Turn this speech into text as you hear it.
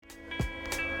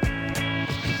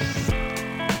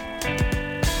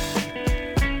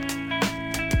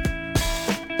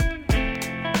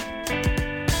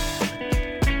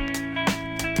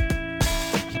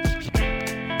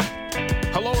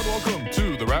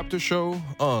Raptors show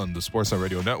on the Sportsnet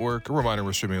Radio Network. A reminder,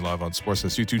 we're streaming live on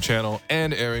Sportsnet's YouTube channel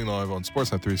and airing live on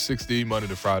Sportsnet 360 Monday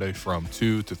to Friday from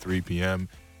 2 to 3 p.m.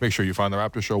 Make sure you find the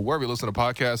Raptors show wherever you listen to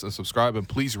podcasts and subscribe, and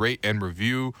please rate and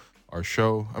review our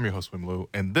show. I'm your host, Wim Lou,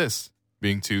 and this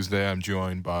being Tuesday, I'm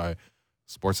joined by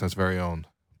Sportsnet's very own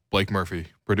Blake Murphy,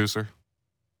 producer.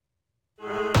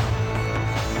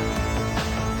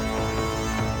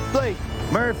 Blake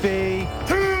Murphy.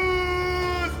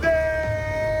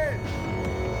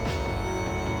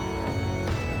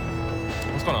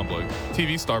 What's going on, Blake?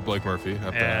 TV star Blake Murphy.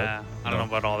 I don't know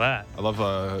about all that. I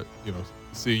love,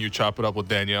 seeing you chop it up with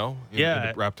Danielle in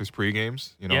the Raptors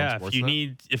pre-games. On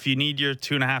Sportsnet. if you need your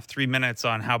 2.5-3 minutes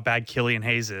on how bad Killian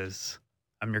Hayes is,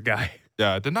 I'm your guy.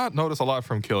 Yeah, I did not notice a lot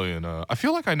from Killian. I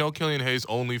feel like I know Killian Hayes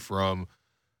only from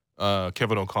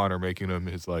Kevin O'Connor making him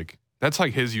that's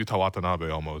like his Yuta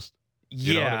Watanabe almost.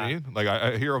 You know what I mean? Like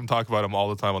I hear him talk about him all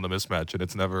the time on the mismatch, and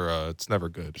it's never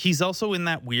good. He's also in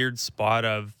that weird spot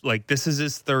of this is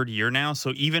his third year now.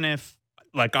 So even if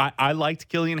I liked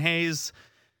Killian Hayes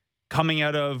coming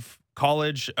out of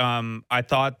college, I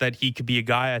thought that he could be a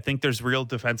guy. I think there's real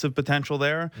defensive potential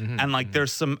there, and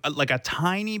there's some a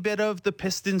tiny bit of the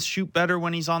Pistons shoot better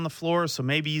when he's on the floor. So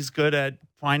maybe he's good at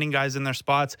finding guys in their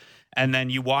spots. And then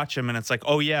you watch him, and it's like,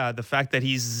 oh yeah, the fact that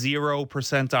he's 0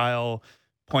 percentile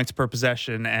points per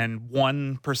possession and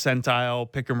 1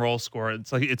 percentile pick and roll score.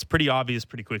 It's pretty obvious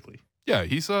pretty quickly. Yeah,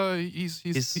 he's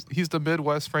the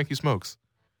Midwest Frankie Smokes.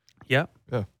 Yeah.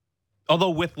 Yeah. Although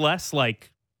with less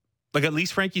at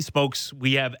least Frankie Smokes,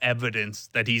 we have evidence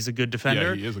that he's a good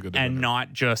defender. Yeah, he is a good defender. And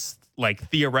not just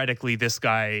theoretically this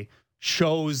guy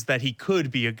shows that he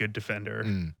could be a good defender.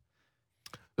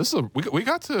 This is we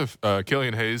got to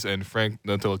Killian Hayes and Frank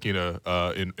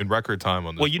Ntilikina in record time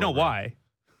on this. Well, you know program. why?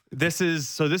 This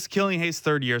is Killian Hayes'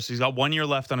 third year, so he's got 1 year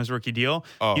left on his rookie deal.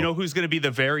 Oh. You know who's going to be the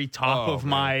very top of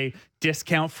my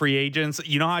discount free agents?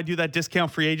 You know how I do that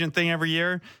discount free agent thing every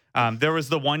year? There was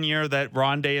the 1 year that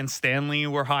Rondé and Stanley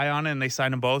were high on, and they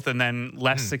signed them both, and then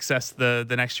less success the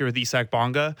next year with Isak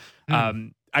Bonga.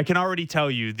 I can already tell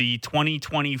you the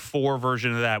 2024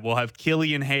 version of that will have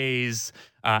Killian Hayes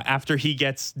after he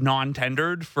gets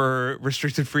non-tendered for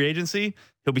restricted free agency.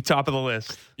 He'll be top of the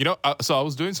list. So I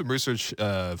was doing some research,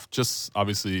 just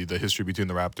obviously the history between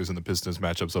the Raptors and the Pistons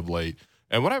matchups of late.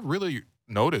 And what I've really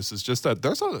noticed is just that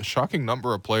there's a shocking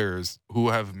number of players who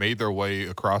have made their way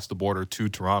across the border to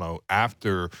Toronto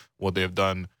after what they have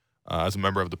done as a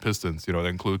member of the Pistons. That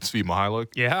includes Svi Mihajlovic.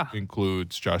 Yeah.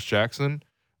 Includes Josh Jackson.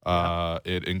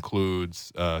 It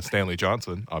includes Stanley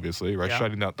Johnson, obviously, right? Yeah.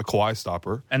 Shutting out the Kawhi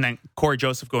stopper. And then Corey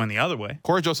Joseph going the other way.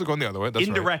 That's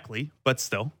indirectly, right. But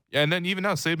still. Yeah, and then even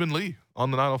now, Saban Lee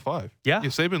on the 905. Yeah.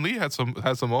 Saban Lee had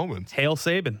some moments. Hail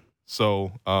Saban.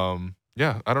 So, I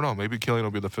don't know. Maybe Killian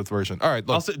will be the fifth version. All right.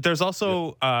 Look. There's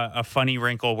also a funny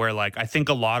wrinkle where, I think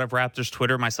a lot of Raptors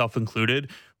Twitter, myself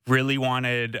included, really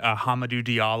wanted Hamidou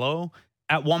Diallo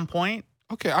at one point.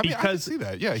 Okay, I can see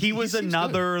that. Yeah, he was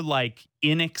another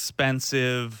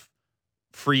inexpensive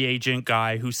free agent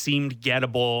guy who seemed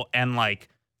gettable and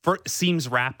seems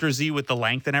Raptorsy with the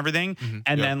length and everything,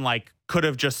 and then could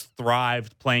have just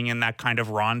thrived playing in that kind of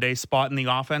Rondé spot in the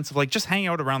offense of just hang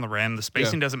out around the rim. The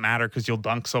spacing doesn't matter because you'll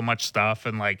dunk so much stuff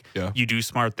and you do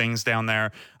smart things down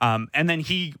there. And then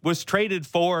he was traded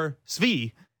for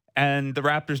Svi, and the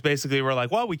Raptors basically were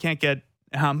like, well, we can't get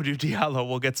Hamidou Diallo,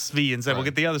 we'll get Svi instead. Right. We'll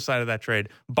get the other side of that trade.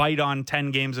 Bite on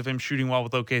 10 games of him shooting well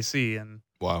with OKC and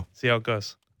see how it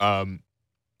goes.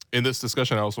 In this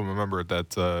discussion, I also remember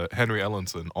that Henry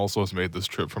Ellenson also has made this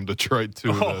trip from Detroit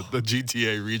to the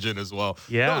GTA region as well.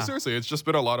 Yeah. No, seriously, it's just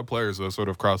been a lot of players who have sort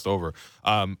of crossed over.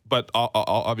 But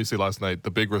obviously last night,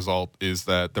 the big result is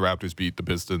that the Raptors beat the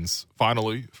Pistons.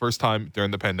 Finally, first time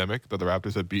during the pandemic that the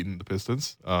Raptors had beaten the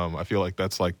Pistons. I feel like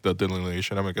that's the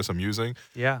delineation I guess I'm using.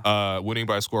 Yeah. Winning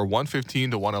by a score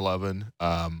 115 to 111.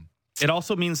 It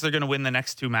also means they're going to win the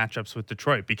next two matchups with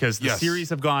Detroit because the series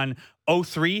have gone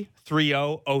 0-3,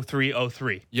 3-0, 0-3,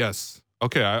 0-3. Yes.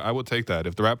 Okay, I would take that.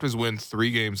 If the Raptors win 3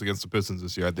 games against the Pistons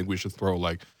this year, I think we should throw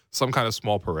some kind of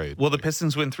small parade. Will the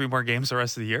Pistons win 3 more games the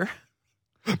rest of the year?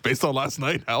 Based on last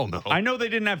night? Hell no. I know they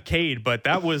didn't have Cade, but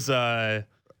that was...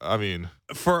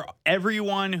 for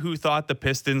everyone who thought the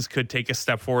Pistons could take a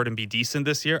step forward and be decent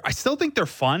this year, I still think they're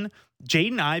fun.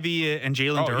 Jaden Ivey and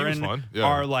Jalen Duren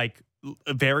are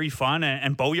very fun,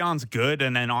 and Bojan's good,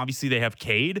 and then obviously they have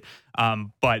Cade.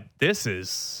 But this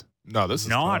is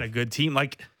not a good team.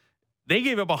 They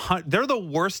gave up they're the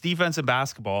worst defense in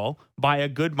basketball by a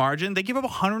good margin. They gave up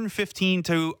 115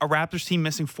 to a Raptors team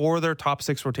missing 4 of their top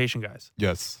 6 rotation guys.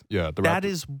 Yes. Yeah. That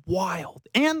is wild.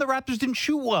 And the Raptors didn't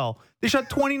shoot well. They shot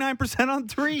 29% on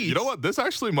threes. You know what? This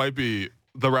actually might be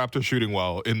the Raptors shooting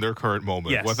well in their current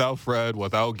moment. Yes. Without Fred,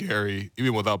 without Gary,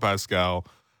 even without Pascal.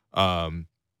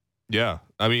 Yeah.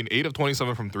 I mean, 8 of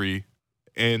 27 from 3.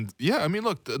 And, yeah, I mean,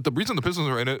 look, the reason the Pistons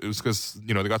are in it is because,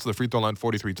 they got to the free throw line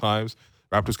 43 times.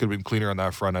 Raptors could have been cleaner on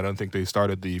that front. I don't think they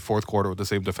started the fourth quarter with the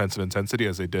same defensive intensity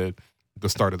as they did the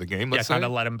start of the game. Yeah, kind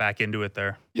of let him back into it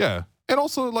there. Yeah. And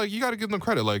also, you got to give them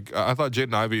credit. I thought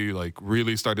Jaden Ivey,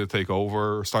 really started to take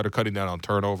over, started cutting down on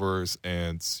turnovers.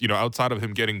 And, outside of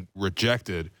him getting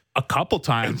rejected a couple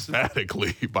times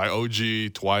emphatically by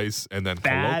OG twice and then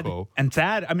Koloko. And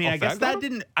Thad, I mean, I guess Thad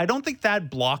didn't, I don't think Thad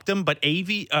blocked him, but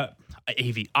Ivy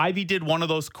did one of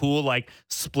those cool,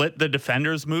 split the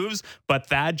defenders moves, but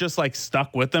Thad just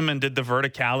stuck with them and did the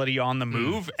verticality on the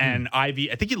move. And Ivy,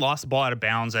 I think he lost the ball out of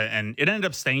bounds and it ended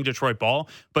up staying Detroit ball.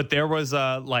 But there was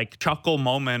a chuckle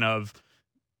moment of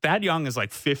Thad Young is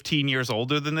 15 years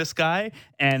older than this guy.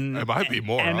 And it might be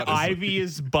more. And honestly. Ivy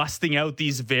is busting out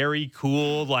these very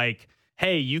cool,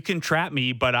 hey, you can trap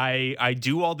me, but I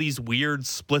do all these weird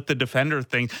split the defender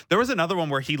things. There was another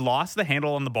one where he lost the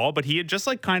handle on the ball, but he had just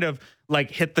kind of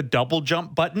hit the double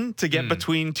jump button to get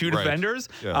between two defenders.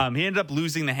 Yeah. He ended up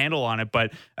losing the handle on it,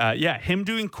 but him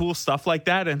doing cool stuff like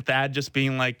that and Thad just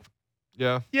being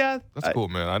yeah, that's cool,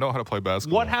 man. I know how to play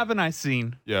basketball. What haven't I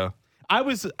seen? Yeah. I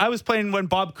was playing when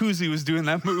Bob Cousy was doing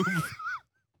that move.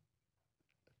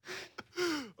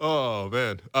 Oh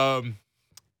man.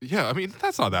 Yeah, I mean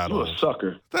that's not that old. You a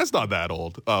sucker. That's not that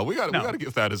old. We got to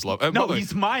give Thad his love. And no,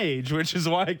 he's my age, which is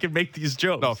why I can make these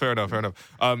jokes. No, fair enough.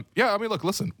 Yeah, I mean, look,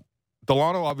 listen.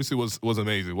 Delano obviously was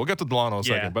amazing. We'll get to Delano in a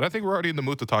second, but I think we're already in the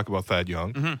mood to talk about Thad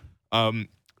Young. Mm-hmm.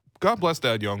 God bless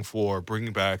Thad Young for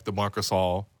bringing back the Marc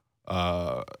Gasol,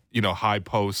 high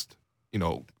post,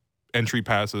 entry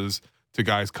passes to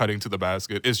guys cutting to the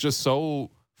basket. It's just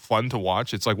so fun to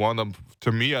watch. It's one of them,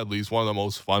 to me at least, one of the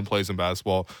most fun plays in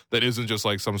basketball that isn't just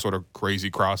some sort of crazy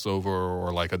crossover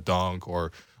or a dunk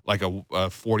or a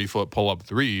 40-foot pull-up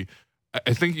three.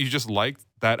 I think you just like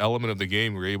that element of the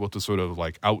game where you're able to sort of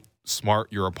outsmart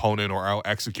your opponent or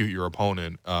out-execute your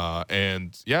opponent.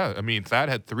 And yeah, I mean, Thad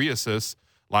had 3 assists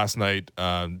last night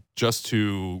just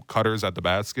to cutters at the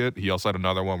basket. He also had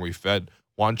another one where he fed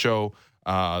Juancho.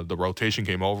 The rotation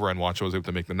came over and Juancho was able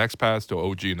to make the next pass to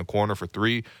OG in the corner for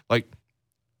 3.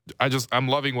 I'm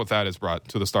loving what that has brought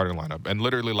to the starting lineup. And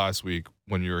literally last week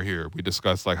when you were here, we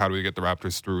discussed how do we get the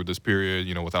Raptors through this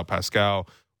period, without Pascal.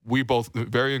 We both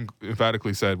very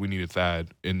emphatically said we needed Thad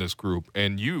in this group.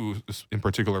 And you in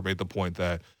particular made the point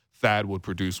that Thad would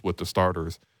produce with the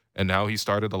starters. And now he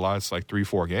started the last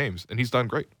 3-4 games and he's done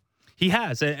great. He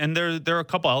has, and there are a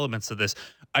couple elements to this.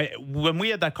 When we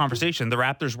had that conversation, the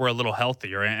Raptors were a little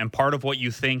healthier, and part of what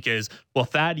you think is, well,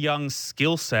 Thad Young's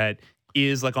skill set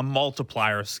is a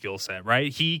multiplier skill set,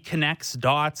 right? He connects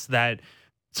dots that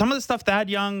some of the stuff Thad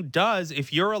Young does,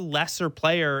 if you're a lesser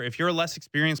player, if you're a less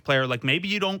experienced player, maybe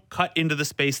you don't cut into the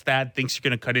space Thad thinks you're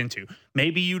going to cut into.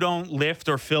 Maybe you don't lift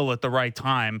or fill at the right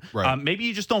time. Right. Maybe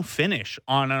you just don't finish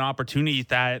on an opportunity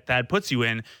that Thad puts you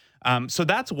in. So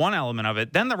that's one element of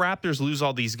it. Then the Raptors lose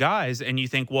all these guys, and you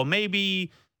think, well,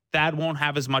 maybe Thad won't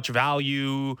have as much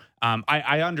value.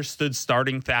 I understood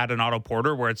starting Thad and Otto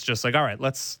Porter, where it's just all right,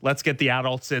 let's get the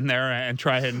adults in there and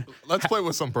try and let's play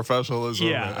with some professionalism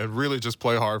and really just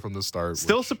play hard from the start.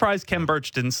 Still surprised Ken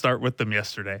Birch didn't start with them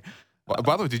yesterday.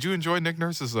 By the way, did you enjoy Nick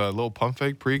Nurse's little pump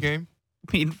fake pregame?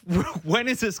 I mean, when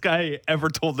has this guy ever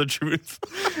told the truth?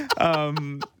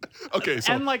 Okay,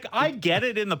 so and I get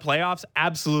it in the playoffs,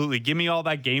 absolutely. Give me all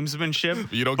that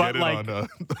gamesmanship. You don't get it on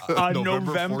a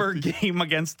November game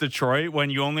against Detroit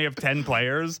when you only have 10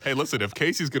 players. Hey, listen, if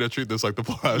Casey's going to treat this like the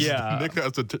playoffs, Nick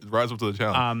has to rise up to the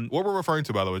challenge. What we're referring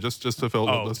to, by the way, just to fill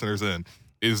the listeners in,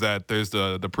 is that there's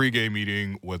the pregame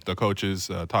meeting with the coaches,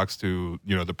 talks to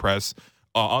the press.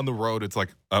 On the road, it's an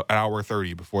hour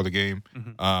 30 before the game.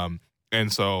 Mm-hmm. And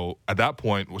so at that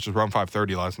point, which was around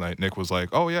 5:30 last night, Nick was like,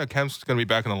 oh, yeah, Kem's going to be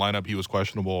back in the lineup. He was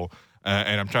questionable.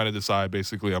 And I'm trying to decide,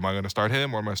 basically, am I going to start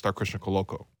him or am I going to start Christian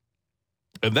Koloko?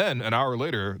 And then an hour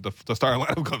later, the starting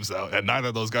lineup comes out, and neither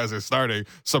of those guys are starting.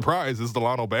 Surprise is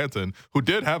Delano Banton, who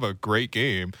did have a great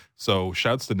game. So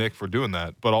shouts to Nick for doing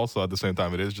that. But also at the same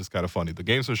time, it is just kind of funny. The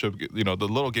gamesmanship, the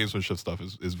little gamesmanship stuff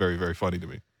is very, very funny to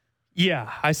me.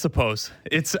 Yeah, I suppose.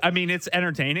 It's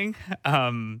entertaining.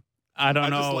 I don't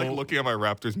know. I just like looking at my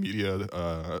Raptors media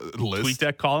list. Tweet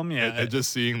deck column, yeah. And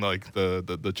just seeing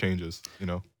the changes,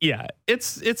 Yeah,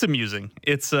 it's amusing.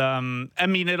 It's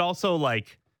it also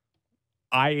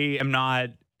I am not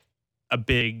a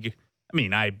big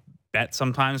I bet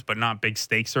sometimes, but not big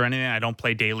stakes or anything. I don't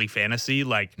play daily fantasy.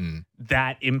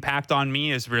 that impact on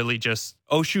me is really just,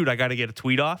 oh, shoot, I got to get a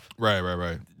tweet off.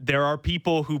 Right. There are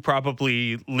people who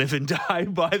probably live and die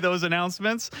by those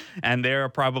announcements, and they're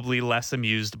probably less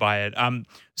amused by it.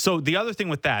 So the other thing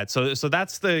with that, so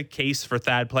that's the case for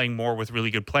Thad playing more with really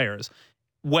good players.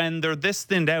 When they're this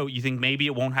thinned out, you think maybe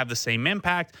it won't have the same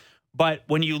impact. But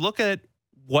when you look at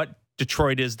what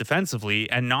Detroit is defensively,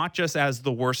 and not just as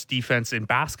the worst defense in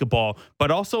basketball,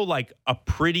 but also like a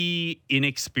pretty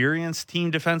inexperienced team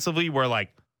defensively, where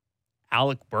like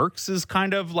Alec Burks is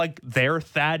kind of like their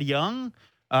Thad Young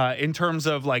in terms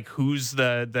of like who's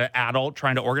the adult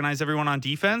trying to organize everyone on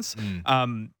defense.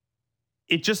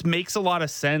 It just makes a lot of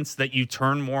sense that you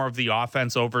turn more of the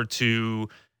offense over to,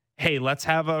 hey, let's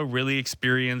have a really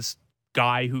experienced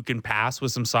guy who can pass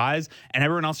with some size, and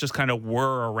everyone else just kind of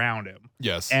whir around him.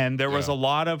 Yes. And there was a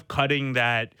lot of cutting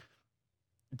that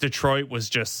Detroit was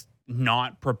just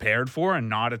not prepared for and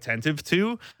not attentive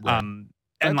to. Right. And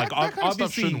that like kind of obviously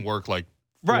stuff shouldn't work like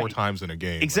four times in a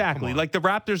game. Exactly. Like the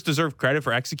Raptors deserve credit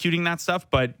for executing that stuff,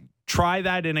 but try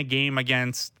that in a game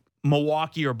against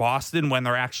Milwaukee or Boston when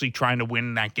they're actually trying to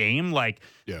win that game. Like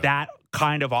that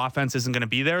kind of offense isn't going to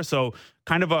be there. So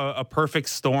kind of a perfect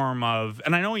storm of,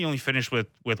 and I know he only finished with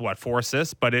what, 4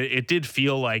 assists, but it did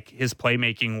feel like his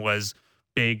playmaking was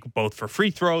big, both for free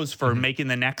throws, for making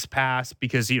the next pass,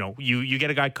 because, you know, you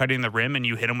get a guy cutting the rim and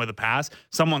you hit him with a pass,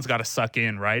 someone's got to suck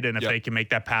in, right? And if they can make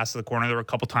that pass to the corner, there were a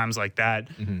couple times like that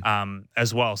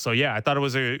as well. So yeah, I thought it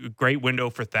was a great window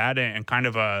for Thad, and kind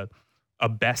of a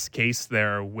best case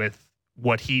there with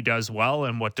what he does well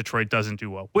and what Detroit doesn't do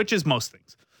well, which is most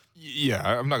things. Yeah,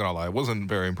 I'm not going to lie. I wasn't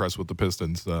very impressed with the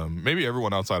Pistons. Maybe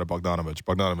everyone outside of Bogdanovich.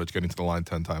 Bogdanovich getting to the line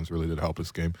 10 times really did help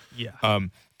his game.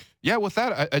 Yeah. With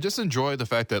that, I just enjoy the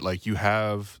fact that, like, you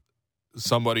have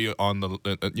somebody on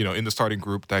the, in the starting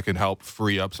group that can help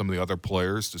free up some of the other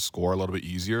players to score a little bit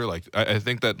easier. Like, I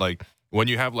think that, like, when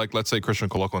you have, like, let's say Christian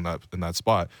Koloko in that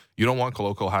spot, you don't want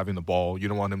Koloko having the ball. You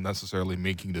don't want him necessarily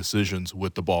making decisions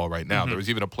with the ball right now. There was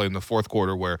even a play in the fourth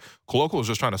quarter where Koloko was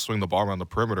just trying to swing the ball around the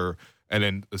perimeter, and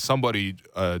then somebody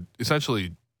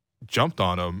essentially jumped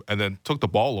on him and then took the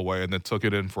ball away and then took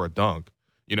it in for a dunk.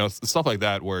 You know, stuff like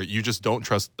that where you just don't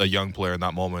trust a young player in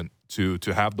that moment to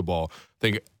have the ball. I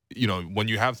think, when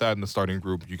you have that in the starting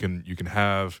group, you can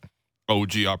have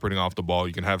OG operating off the ball.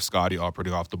 You can have Scottie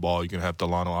operating off the ball. You can have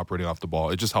Delano operating off the ball.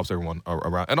 It just helps everyone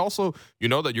around. And also,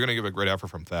 that you're going to give a great effort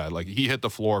from Thad. Like, he hit the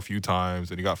floor a few times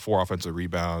and he got 4 offensive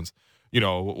rebounds.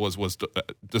 Was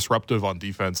disruptive on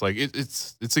defense. Like,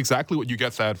 it's exactly what you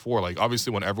get Thad for. Like,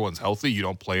 obviously, when everyone's healthy, you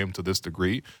don't play him to this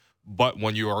degree. But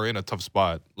when you are in a tough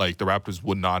spot, like, the Raptors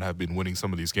would not have been winning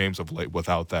some of these games of late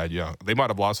without Thad Young. They might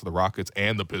have lost to the Rockets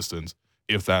and the Pistons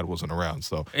if Thad wasn't around.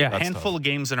 So yeah, a handful of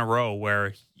games in a row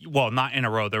where, well, not in a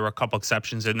row, there were a couple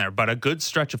exceptions in there, but a good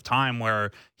stretch of time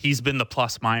where he's been the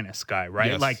plus-minus guy,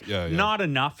 right? Yes, not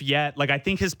enough yet. Like, I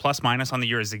think his plus-minus on the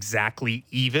year is exactly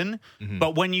even.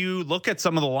 But when you look at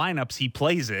some of the lineups he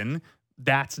plays in,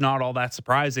 that's not all that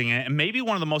surprising. And maybe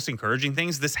one of the most encouraging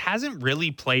things, this hasn't really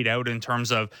played out in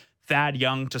terms of Thad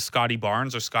Young to Scottie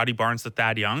Barnes or Scottie Barnes to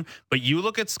Thad Young. But you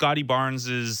look at Scottie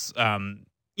Barnes's,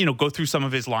 go through some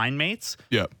of his line mates.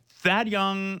 Yeah. Thad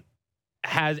Young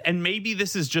has, and maybe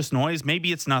this is just noise,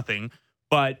 maybe it's nothing,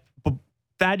 but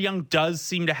Thad Young does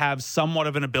seem to have somewhat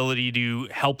of an ability to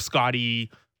help Scottie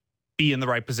be in the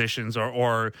right positions,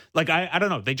 or like, I don't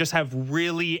know. They just have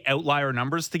really outlier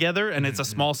numbers together, and it's a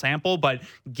small sample, but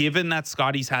given that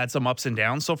Scottie's had some ups and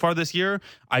downs so far this year,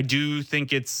 I do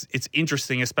think it's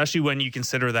interesting, especially when you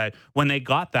consider that when they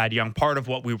got Thad Young, part of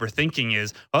what we were thinking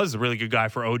is, this is a really good guy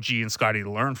for OG and Scottie to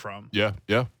learn from. Yeah.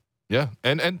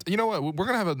 And you know what? We're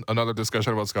going to have another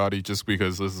discussion about Scottie just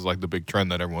because this is like the big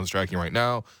trend that everyone's tracking right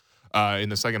now in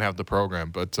the second half of the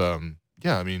program. But,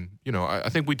 yeah, I mean, I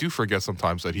think we do forget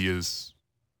sometimes that he is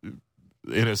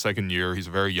in his second year. He's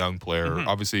a very young player.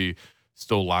 Obviously,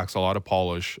 still lacks a lot of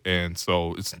polish. And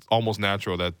so it's almost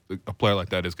natural that a player like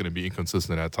that is going to be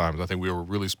inconsistent at times. I think we were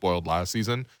really spoiled last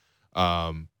season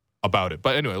about it.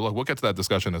 But anyway, look, we'll get to that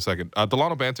discussion in a second.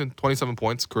 Delano Banton, 27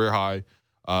 points, career high.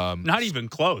 Not even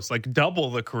close, like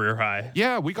double the career high.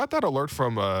 Yeah, we got that alert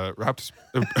from Raptors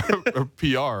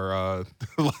PR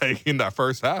like in that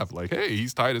first half. Like, hey,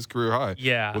 he's tied his career high.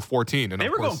 Yeah, with 14. And they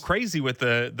were going crazy with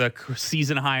the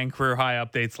season high and career high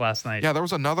updates last night. Yeah, there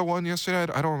was another one yesterday.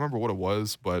 I don't remember what it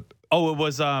was, but it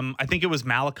was I think it was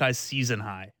Malachi's season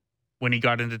high when he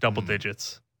got into double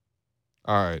digits.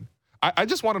 All right, I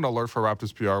just want an alert for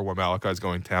Raptors PR when Malachi's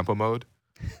going Tampa mode.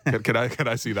 Can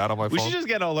I see that on my phone? We should just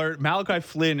get an alert. Malachi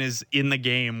Flynn is in the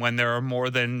game when there are more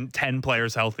than 10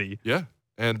 players healthy. Yeah.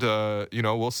 And,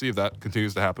 we'll see if that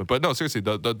continues to happen. But no, seriously,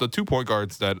 the 2 point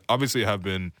guards that obviously have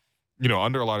been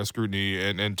under a lot of scrutiny.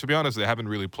 And to be honest, they haven't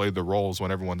really played the roles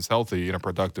when everyone's healthy in a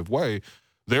productive way.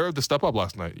 They're the step up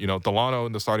last night. Delano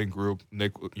in the starting group,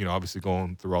 Nick, obviously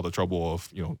going through all the trouble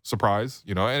of, surprise,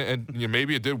 and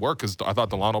maybe it did work because I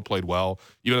thought Delano played well.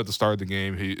 Even at the start of the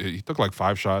game, he took like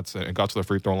 5 shots and got to the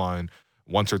free throw line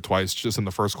once or twice just in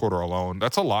the first quarter alone.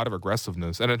 That's a lot of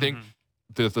aggressiveness. And I think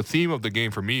the theme of the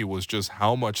game for me was just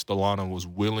how much Delano was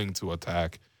willing to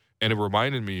attack. And it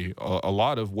reminded me a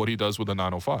lot of what he does with the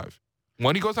 905.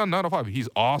 When he goes down 905, he's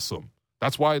awesome.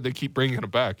 That's why they keep bringing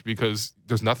him back, because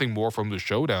there's nothing more from the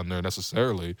show down there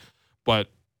necessarily. But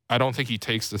I don't think he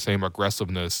takes the same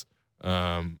aggressiveness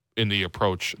in the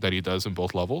approach that he does in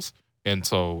both levels. And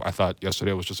so I thought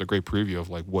yesterday was just a great preview of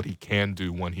like what he can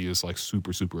do when he is like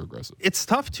super, super aggressive. It's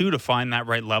tough too to find that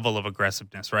right level of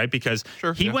aggressiveness, right? Because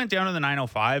he went down to the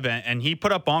 905 and he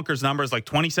put up bonkers numbers. Like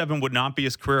 27 would not be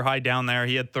his career high down there.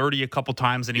 He had 30 a couple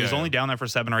times, and he was only down there for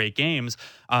 7 or 8 games.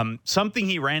 Something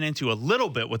he ran into a little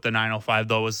bit with the 905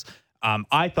 though was,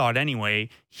 I thought anyway,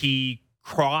 he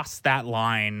crossed that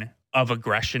line of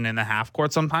aggression in the half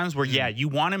court sometimes where, you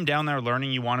want him down there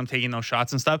learning, you want him taking those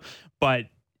shots and stuff, but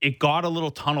it got a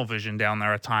little tunnel vision down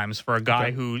there at times for a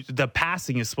guy who the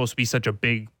passing is supposed to be such a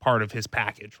big part of his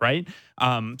package, right?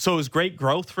 So it was great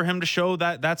growth for him to show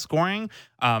that scoring.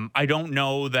 I don't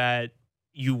know that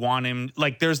you want him,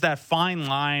 like there's that fine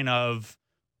line of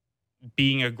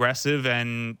being aggressive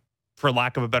and, for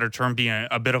lack of a better term, being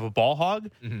a bit of a ball hog.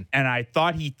 And I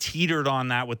thought he teetered on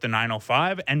that with the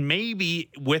 905, and maybe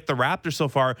with the Raptors so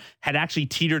far had actually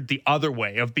teetered the other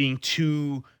way of being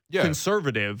too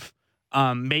conservative.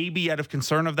 Maybe out of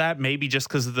concern of that, maybe just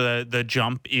because of the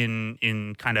jump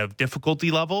in kind of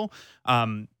difficulty level.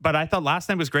 But I thought last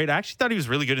night was great. I actually thought he was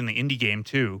really good in the Indy game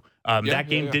too. That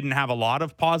game didn't have a lot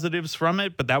of positives from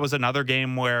it, but that was another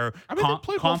game where they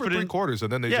played well for 3 quarters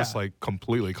and then they just like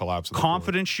completely collapsed.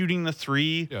 Confident shooting the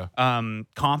 3,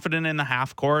 confident in the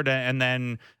half court, and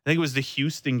then I think it was the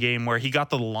Houston game where he got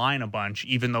to the line a bunch,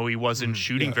 even though he wasn't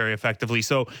shooting very effectively.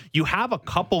 So you have a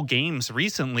couple games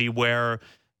recently where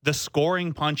the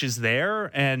scoring punch is there,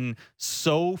 and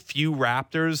so few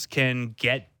Raptors can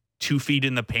get 2 feet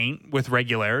in the paint with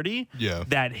regularity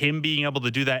that him being able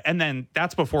to do that. And then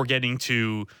that's before getting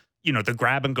to, the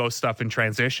grab and go stuff in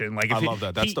transition. Like, I love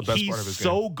that. That's the best part of his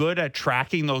game. He's so good at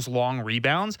tracking those long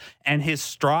rebounds, and his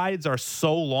strides are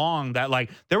so long that, like,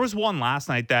 there was one last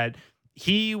night that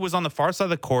he was on the far side of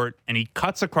the court and he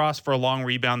cuts across for a long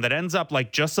rebound that ends up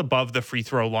like just above the free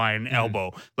throw line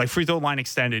elbow, like free throw line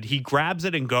extended. He grabs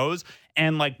it and goes.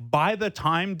 And like by the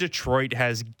time Detroit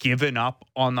has given up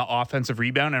on the offensive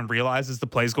rebound and realizes the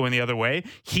play's going the other way,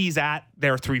 he's at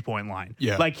their 3-point line.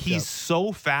 Like he's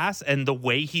so fast, and the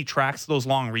way he tracks those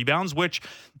long rebounds, which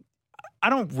I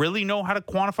don't really know how to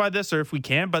quantify this or if we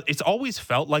can, but it's always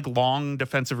felt like long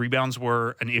defensive rebounds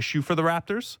were an issue for the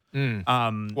Raptors.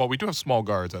 Well, we do have small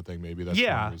guards, I think maybe that's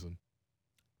one reason.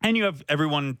 And you have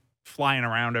everyone flying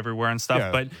around everywhere and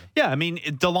stuff. I mean,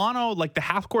 Delano, like the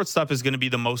half court stuff is going to be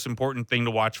the most important thing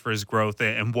to watch for his growth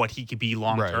and what he could be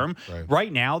long term.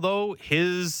 Right now, though,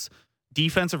 his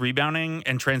defensive rebounding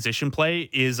and transition play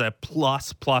is a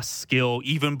plus skill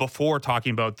even before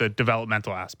talking about the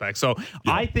developmental aspect. So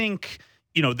I think,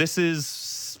 this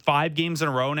is 5 games in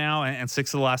a row now and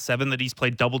 6 of the last 7 that he's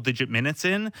played double-digit minutes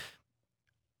in.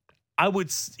 I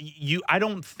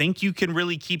don't think you can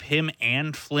really keep him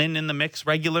and Flynn in the mix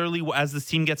regularly as this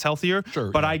team gets healthier.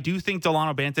 But I do think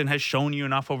Delano Banton has shown you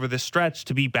enough over this stretch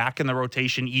to be back in the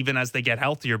rotation even as they get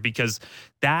healthier, because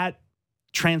that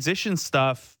transition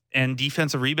stuff and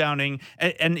defensive rebounding,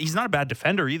 and he's not a bad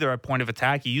defender either at point of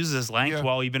attack. He uses his length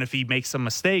well, even if he makes some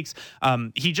mistakes.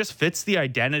 He just fits the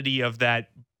identity of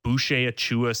that Boucher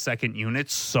Achua second unit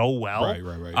so well.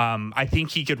 I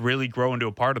think he could really grow into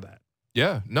a part of that.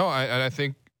 Yeah, no, I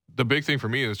think the big thing for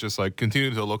me is just like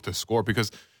continuing to look to score, because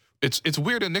it's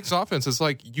weird in Knicks offense. It's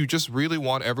like you just really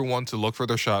want everyone to look for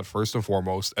their shot first and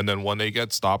foremost, and then when they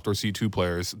get stopped or see 2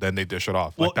 players, then they dish it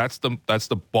off. Like that's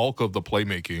the bulk of the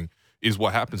playmaking is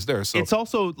what happens there. So it's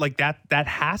also like that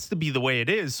has to be the way it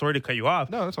is. Sorry to cut you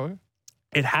off. No, that's all right.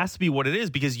 It has to be what it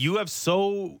is, because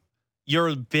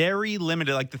you're very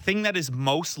limited. Like the thing that is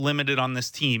most limited on this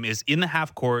team is in the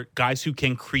half court, guys who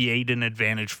can create an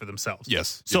advantage for themselves.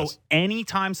 So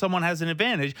anytime someone has an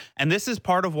advantage, and this is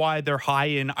part of why they're high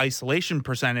in isolation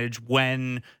percentage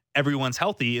when everyone's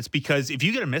healthy, it's because if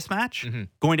you get a mismatch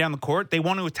going down the court, they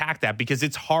want to attack that, because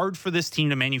it's hard for this team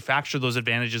to manufacture those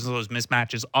advantages and those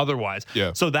mismatches otherwise.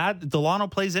 So that Delano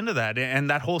plays into that, and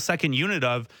that whole second unit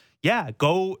of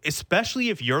go, especially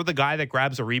if you're the guy that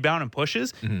grabs a rebound and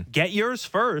pushes, get yours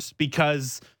first,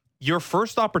 because your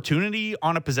first opportunity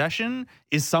on a possession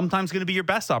is sometimes going to be your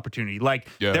best opportunity. Like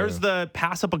there's the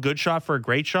pass up a good shot for a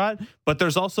great shot, but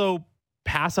there's also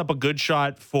pass up a good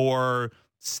shot for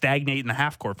stagnate in the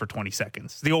half court for 20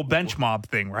 seconds. The old bench mob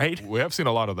thing, right? We have seen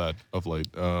a lot of that of late.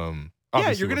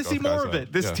 Yeah, you're going to see more of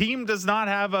it. This team does not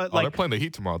have a they're playing the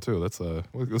Heat tomorrow too. That's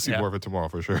we'll see more of it tomorrow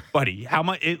for sure. Buddy, how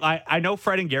much? I know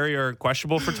Fred and Gary are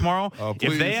questionable for tomorrow.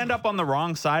 If they end up on the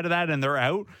wrong side of that and they're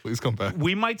out, please come back.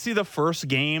 We might see the first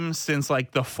game since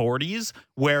like the 40s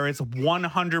where it's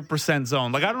 100%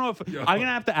 zone. Like I don't know if I'm going to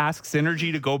have to ask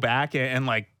Synergy to go back and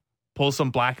like pull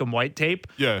some black and white tape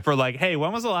for like, hey,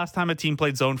 when was the last time a team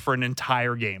played zone for an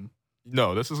entire game?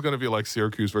 No, this is going to be like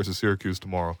Syracuse versus Syracuse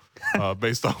tomorrow,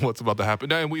 based on what's about to happen.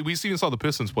 Now, and we saw the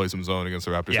Pistons play some zone against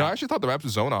the Raptors. Yeah. Now, I actually thought the Raptors'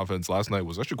 zone offense last night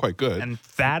was actually quite good. And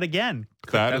that again,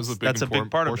 that's a big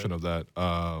part portion of that.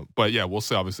 But yeah, we'll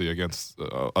see. Obviously, against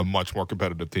a much more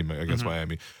competitive team against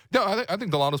Miami. No, I think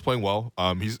Delano's playing well.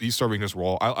 He's serving his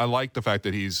role. I like the fact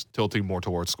that he's tilting more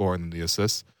towards scoring than the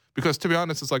assists. Because to be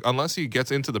honest, it's like unless he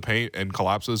gets into the paint and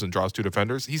collapses and draws two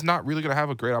defenders, he's not really going to have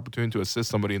a great opportunity to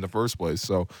assist somebody in the first place.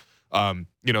 So.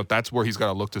 That's where he's got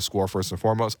to look to score first and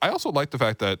foremost. I also like the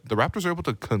fact that the Raptors are able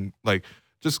to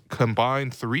just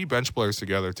combine three bench players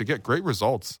together to get great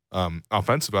results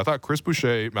offensively. I thought Chris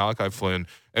Boucher, Malachi Flynn,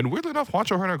 and weirdly enough,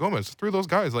 Juancho Hernangomez, three of those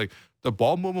guys, like the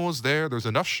ball movement was there. There's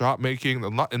enough shot making,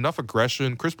 enough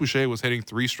aggression. Chris Boucher was hitting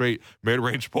 3 straight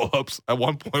mid-range pull-ups at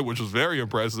one point, which was very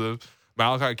impressive.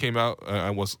 Malachi came out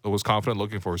and was confident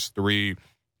looking for his 3,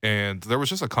 and there was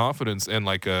just a confidence and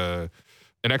like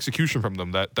an execution from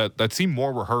them that seemed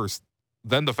more rehearsed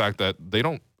than the fact that they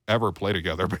don't ever play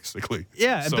together, basically.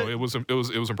 Yeah. So it was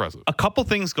impressive. A couple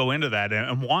things go into that.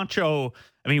 And Juancho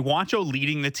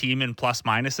leading the team in plus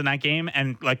minus in that game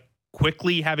and like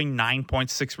quickly having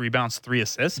 9.6 rebounds, 3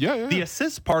 assists. Yeah. The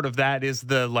assist part of that is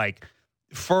the like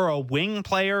for a wing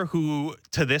player who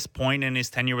to this point in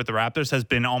his tenure with the Raptors has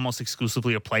been almost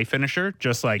exclusively a play finisher,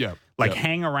 just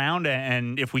hang around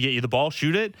and if we get you the ball,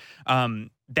 shoot it.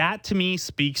 That to me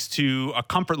speaks to a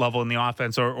comfort level in the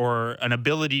offense or an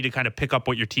ability to kind of pick up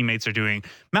what your teammates are doing.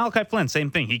 Malachi Flynn,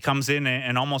 same thing. He comes in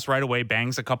and almost right away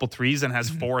bangs a couple threes and has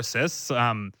 4 assists.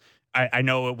 I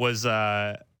know it was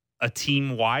a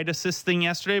team-wide assist thing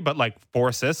yesterday, but like 4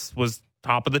 assists was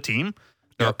top of the team.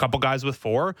 There are a couple guys with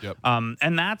 4. Yep.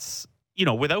 And that's,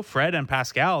 without Fred and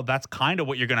Pascal, that's kind of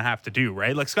what you're going to have to do,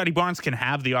 right? Like Scottie Barnes can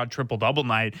have the odd triple-double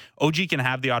night. OG can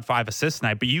have the odd 5 assist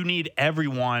night, but you need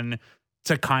everyone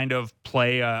to kind of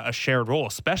play a shared role,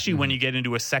 especially when you get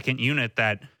into a second unit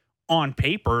that on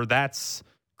paper, that's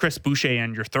Chris Boucher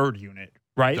and your third unit,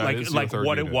 right? Like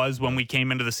what it was when we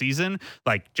came into the season.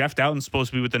 Like Jeff Doughton's supposed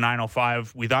to be with the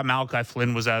 905. We thought Malachi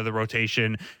Flynn was out of the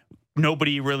rotation.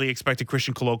 Nobody really expected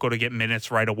Christian Coloco to get minutes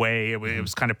right away. It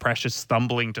was kind of Precious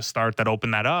stumbling to start that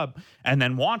opened that up. And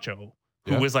then Juancho,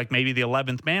 who was like maybe the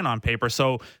 11th man on paper.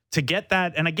 So to get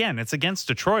that, and again, it's against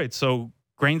Detroit, so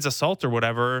grains of salt or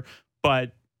whatever,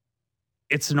 but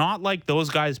it's not like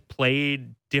those guys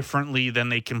played differently than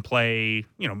they can play.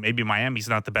 Maybe Miami's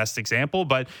not the best example,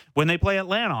 but when they play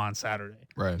Atlanta on Saturday,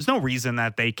 there's no reason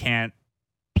that they can't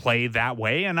play that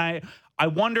way. And I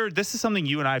wonder, this is something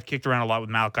you and I have kicked around a lot with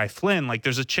Malachi Flynn. Like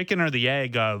there's a chicken or the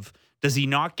egg of, does he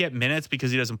not get minutes because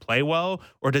he doesn't play well?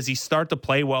 Or does he start to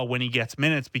play well when he gets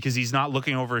minutes because he's not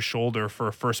looking over his shoulder for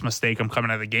a first mistake, I'm coming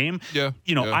out of the game?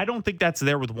 I don't think that's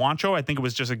there with Juancho. I think it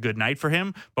was just a good night for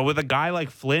him. But with a guy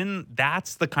like Flynn,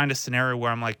 that's the kind of scenario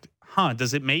where I'm like,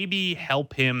 does it maybe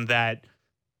help him that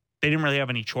they didn't really have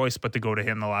any choice but to go to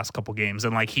him the last couple games?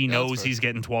 And like he knows he's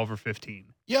getting 12 or 15.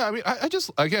 Yeah, I mean, I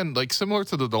just, again, like similar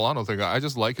to the Delano thing, I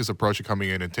just like his approach of coming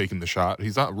in and taking the shot.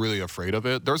 He's not really afraid of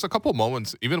it. There's a couple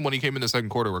moments, even when he came in the second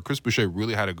quarter, where Chris Boucher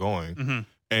really had it going.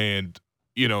 And,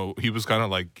 he was kind of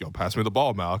like, pass me the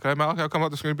ball, Malachi. Malachi will come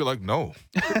out the screen and be like, no,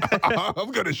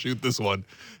 I'm going to shoot this one.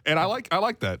 And I like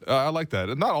that. I like that.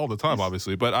 And not all the time,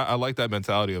 obviously, but I like that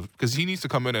mentality of, because he needs to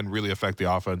come in and really affect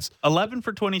the offense. 11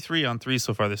 for 23 on 3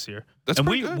 so far this year. That's and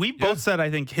pretty good. We both said,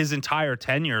 I think, his entire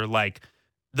tenure, like,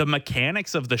 the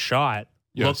mechanics of the shot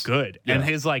look good. Yeah. And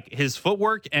his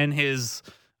footwork and his,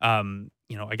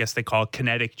 I guess they call it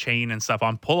kinetic chain and stuff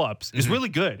on pull-ups is really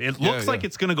good. It looks like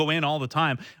it's going to go in all the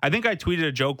time. I think I tweeted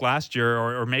a joke last year,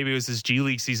 or maybe it was his G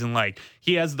League season, like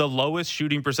he has the lowest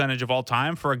shooting percentage of all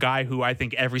time for a guy who I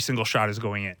think every single shot is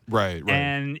going in. Right.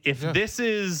 And if this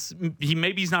is,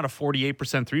 he's not a 48%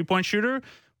 3-point shooter,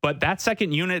 but that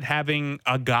second unit having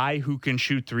a guy who can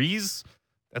shoot threes,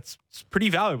 that's pretty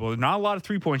valuable. There's not a lot of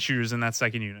 3-point shooters in that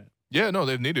second unit. Yeah, no,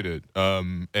 they've needed it.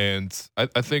 And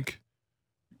I think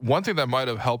one thing that might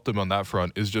have helped him on that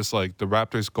front is just like the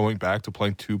Raptors going back to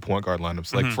playing 2 point guard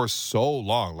lineups like for so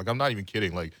long. Like I'm not even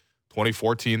kidding. Like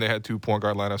 2014 they had 2 point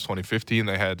guard lineups. 2015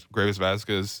 they had Graves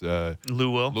Vasquez,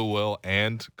 Lou Will,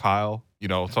 and Kyle. You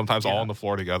know, sometimes all on the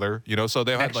floor together. You know, so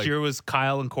they had next year was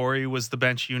Kyle and Corey was the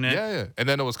bench unit. Yeah, and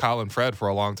then it was Kyle and Fred for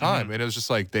a long time, and it was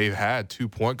just like they've had 2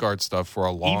 point guard stuff for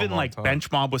a long, even long like time.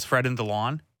 bench mob was Fred and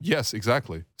DeLon. Yes,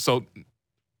 exactly. So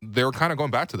they were kind of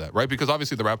going back to that, right? Because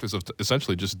obviously the Raptors have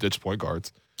essentially just ditched point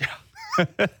guards.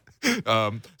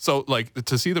 So like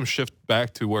to see them shift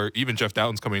back to where even Jeff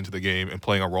Doughton's coming into the game and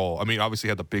playing a role. I mean, obviously he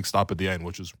had the big stop at the end,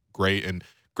 which was great, and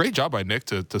great job by Nick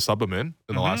to sub him in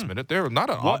the last minute. They're not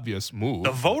an obvious move.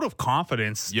 The vote of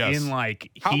confidence in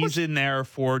like he's in there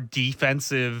for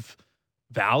defensive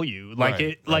value.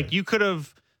 Like like you could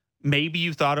have. Maybe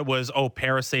you thought it was,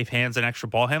 pair of safe hands and extra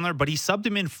ball handler, but he subbed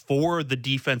him in for the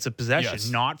defensive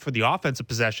possession, not for the offensive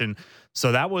possession.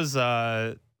 So that was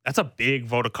that's a big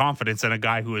vote of confidence in a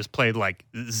guy who has played like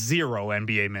 0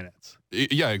 NBA minutes.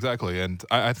 Yeah, exactly. And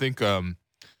I think,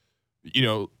 you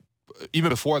know, even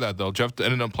before that, though, Jeff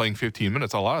ended up playing 15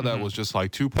 minutes. A lot of that was just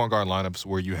like 2 point guard lineups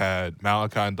where you had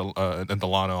Malachi and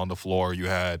Delano on the floor. You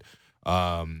had,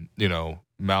 you know,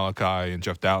 Malachi and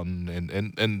Jeff Doughton.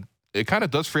 And it kind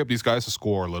of does free up these guys to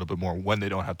score a little bit more when they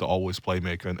don't have to always play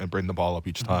make and bring the ball up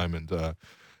each time. And,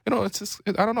 you know, it's just,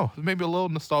 I don't know, maybe a little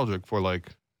nostalgic for like,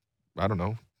 I don't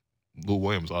know, Lou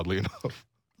Williams, oddly enough.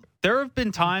 There have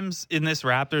been times in this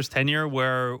Raptors tenure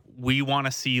where we want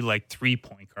to see like 3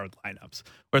 point guard lineups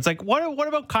where it's like, what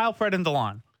about Kyle, Fred, and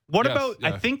DeLon? What about,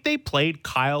 I think they played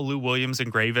Kyle, Lou Williams,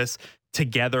 and Gravis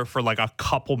together for like a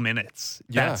couple minutes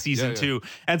that season too.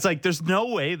 And it's like, there's no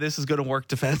way this is going to work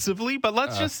defensively, but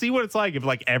let's just see what it's like if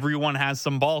like everyone has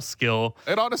some ball skill.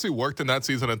 It honestly worked in that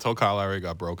season until Kyle Lowry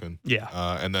got broken. Yeah.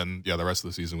 And then, the rest of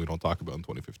the season we don't talk about in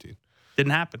 2015.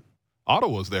 Didn't happen. Otto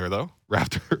was there though,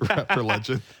 Raptor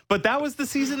legend. But that was the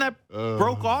season that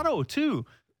broke Otto too.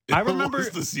 I remember it was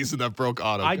the season that broke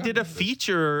Otto. I did a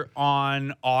feature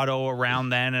on Otto around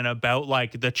then and about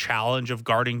like the challenge of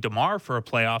guarding DeMar for a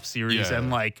playoff series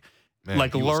and like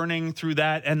learning through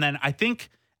that. And then I think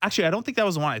actually I don't think that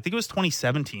was the one. I think it was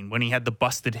 2017 when he had the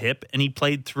busted hip and he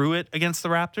played through it against the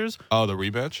Raptors. Oh, the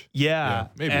rematch? Yeah.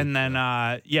 Maybe. And then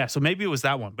so maybe it was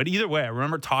that one. But either way, I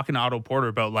remember talking to Otto Porter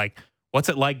about like what's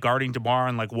it like guarding DeMar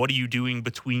and like what are you doing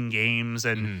between games?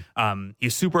 And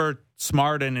he's super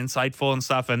smart and insightful and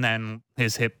stuff. And then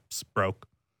his hips broke.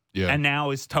 Yeah. And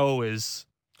now his toe is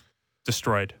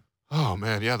destroyed. Oh,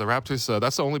 man. Yeah, the Raptors,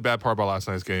 that's the only bad part about last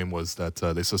night's game was that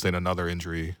they sustained another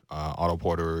injury. Otto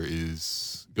Porter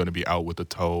is going to be out with the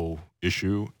toe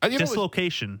issue.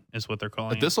 Dislocation is what they're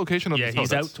calling it. A dislocation of the toe. Yeah,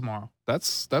 he's out tomorrow.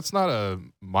 That's not a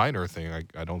minor thing,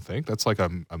 I don't think. That's like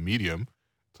a medium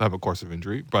type of course of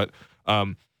injury. But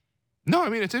no, I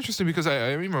mean, it's interesting because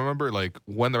I even remember like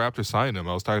when the Raptors signed him,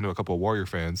 I was talking to a couple of Warrior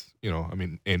fans, you know, I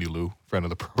mean, Andy Liu, friend of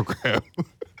the program,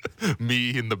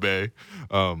 me in the Bay,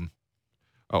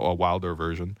 a Wilder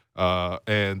version.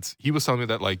 And he was telling me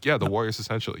that like, the Warriors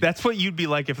essentially. That's what you'd be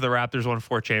like if the Raptors won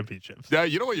 4 championships. Yeah,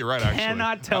 you know what? You're right, actually.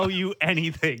 Cannot tell you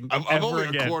anything. I'm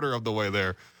only a quarter of the way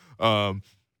there.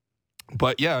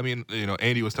 But yeah, I mean, you know,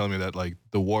 Andy was telling me that like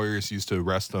the Warriors used to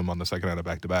rest them on the second night of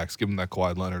back-to-backs, give them that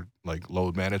Kawhi Leonard like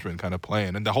load management kind of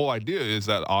plan. And the whole idea is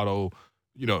that Otto,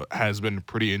 you know, has been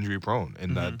pretty injury prone,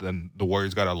 and that then the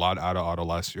Warriors got a lot out of Otto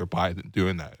last year by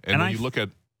doing that. And when you look at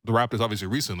the Raptors, obviously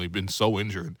recently been so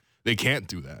injured, they can't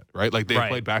do that, right? Like they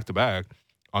played back-to-back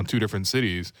on 2 different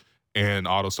cities, and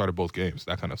Otto started both games,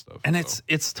 that kind of stuff. And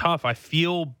it's tough. I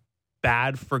feel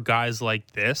bad for guys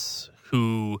like this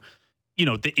who, you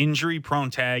know, the injury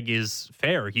prone tag is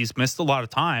fair. He's missed a lot of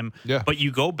time. Yeah. But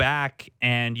you go back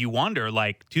and you wonder,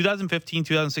 like 2015,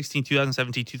 2016,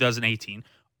 2017, 2018,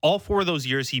 all 4 of those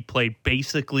years he played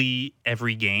basically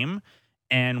every game.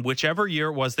 And whichever year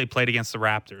it was they played against the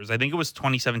Raptors, I think it was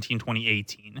 2017,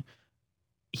 2018,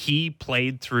 he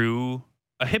played through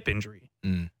a hip injury.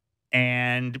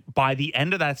 And by the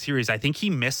end of that series, I think he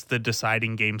missed the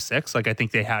deciding game 6. Like I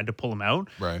think they had to pull him out.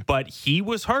 Right. But he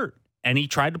was hurt. And he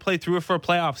tried to play through it for a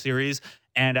playoff series.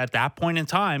 And at that point in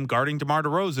time, guarding DeMar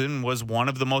DeRozan was one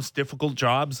of the most difficult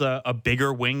jobs a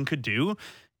bigger wing could do.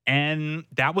 And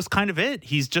that was kind of it.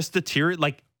 He's just deteriorated.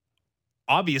 Like,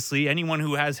 obviously, anyone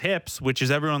who has hips, which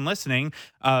is everyone listening,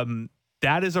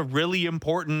 that is a really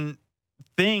important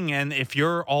thing. And if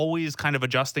you're always kind of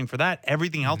adjusting for that,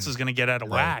 everything else is going to get out of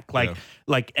whack.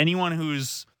 Like anyone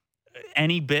who's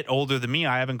any bit older than me,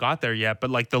 I haven't got there yet, but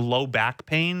like the low back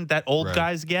pain that old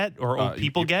guys get or old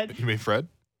people get. You mean Fred?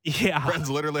 Yeah. Fred's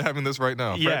literally having this right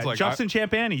now. Yeah, Fred's like, Justin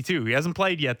Champagny, too. He hasn't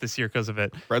played yet this year because of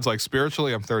it. Fred's like,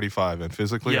 spiritually, I'm 35, and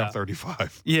physically, Yeah. I'm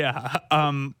 35. Yeah.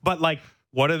 But, like,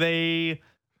 what are they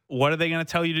going to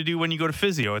tell you to do when you go to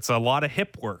physio? It's a lot of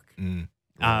hip work.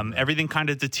 Everything kind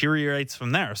of deteriorates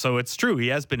from there. So it's true. He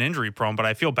has been injury prone, but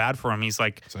I feel bad for him. He's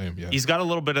like, he's got a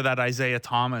little bit of that Isaiah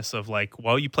Thomas of like,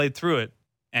 well, you played through it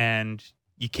and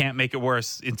you can't make it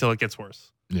worse until it gets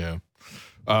worse. Yeah.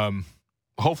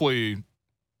 Hopefully,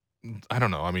 I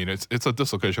don't know. I mean, it's a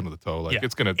dislocation of the toe. Like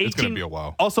it's gonna be a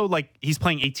while. Also, like he's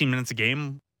playing 18 minutes a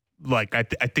game. Like I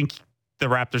think the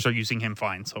Raptors are using him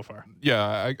fine so far.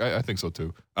 Yeah, I think so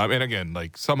too. And again,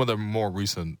 like some of the more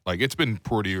recent, like it's been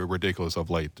pretty ridiculous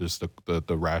of late. Just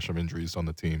the rash of injuries on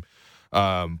the team.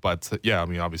 But yeah, I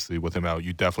mean, obviously with him out,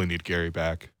 you definitely need Gary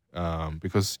back.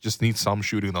 Because just need some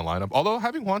shooting in the lineup. Although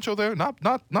having Juancho there,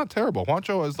 not terrible.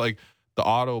 Juancho is like the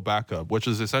auto backup, which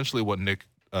is essentially what Nick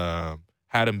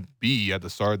had him be at the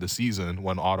start of the season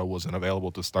when Otto wasn't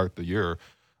available to start the year.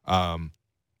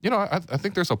 I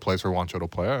think there's a place for Juancho to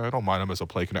play. I don't mind him as a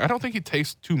play connector. I don't think he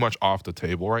takes too much off the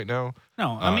table right now.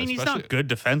 No, I mean, he's not good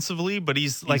defensively, but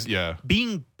he's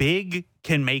being big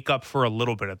can make up for a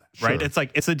little bit of that, right? Sure.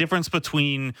 It's the difference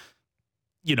between,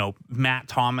 Matt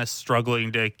Thomas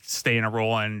struggling to stay in a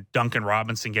role and Duncan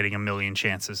Robinson getting a million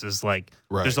chances is like,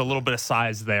 there's a little bit of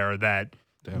size there that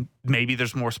maybe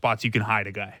there's more spots you can hide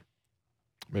a guy.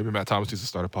 Maybe Matt Thomas needs to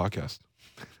start a podcast.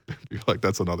 Like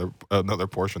that's another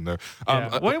portion there.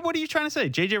 What are you trying to say?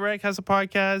 JJ Redick has a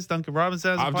podcast. Duncan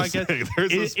Robinson has a podcast.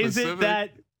 Just saying, is it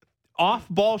that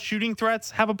off-ball shooting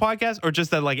threats have a podcast, or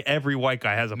just that like every white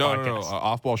guy has a podcast? No.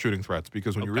 Off-ball shooting threats,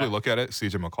 because when you really look at it,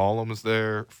 CJ McCollum is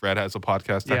there. Fred has a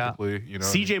podcast technically.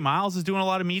 CJ Miles is doing a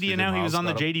lot of media now. He was on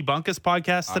the JD Bunkus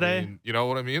podcast today. I mean, you know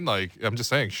what I mean? Like I'm just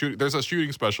saying, there's a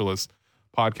shooting specialist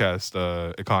podcast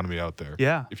economy out there.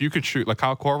 Yeah. If you could shoot like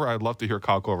Kyle Korver, I'd love to hear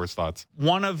Kyle Korver's thoughts.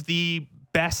 One of the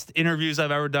best interviews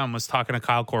I've ever done was talking to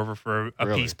Kyle Korver for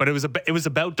a piece, but it was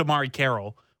about Damari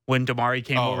Carroll when Damari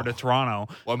came over to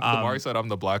Toronto. Well, Damari said, "I'm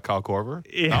the Black Kyle Korver."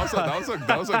 Yeah.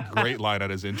 That was a great line at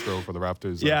his intro for the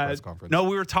Raptors press conference. No,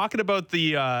 we were talking about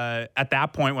the at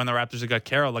that point when the Raptors had got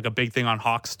Carroll, like a big thing on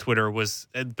Hawks Twitter was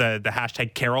the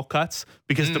hashtag Carroll cuts,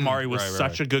 because Damari was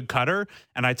such a good cutter.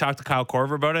 And I talked to Kyle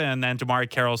Korver about it, and then Damari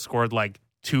Carroll scored like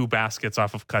 2 baskets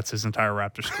off of cuts his entire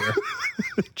Raptors career.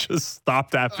 It just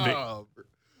stopped happening.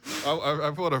 I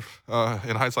would have,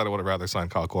 in hindsight, I would have rather signed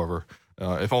Kyle Korver.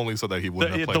 If only so that he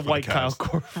wouldn't have played the for white the Cavs.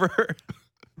 Kyle Korver.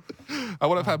 I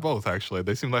would have had both, actually.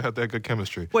 They seemed like they had good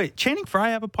chemistry. Wait, Channing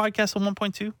Frye have a podcast on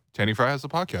 1.2? Channing Frye has a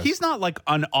podcast. He's not like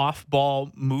an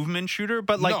off-ball movement shooter,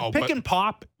 but like and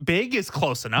pop big is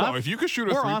close enough. No, if you could shoot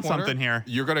a we're three-pointer, on something here.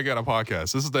 You're going to get a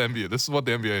podcast. This is the NBA. This is what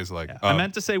the NBA is like. Yeah. I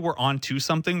meant to say we're on to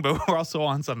something, but we're also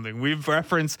on something. We've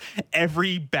referenced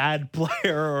every bad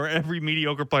player or every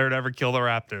mediocre player to ever kill the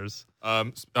Raptors.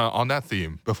 On that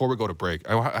theme, before we go to break,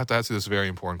 I have to ask you this very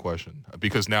important question,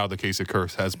 because now the Casey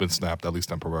curse has been snapped, at least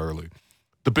temporarily.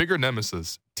 The bigger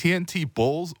nemesis, TNT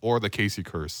Bulls or the Casey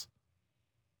curse?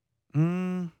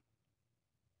 For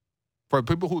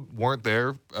people who weren't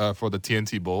there for the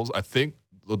TNT Bulls, I think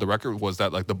the record was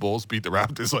that like the Bulls beat the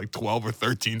Raptors like 12 or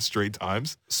 13 straight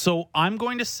times. So I'm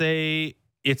going to say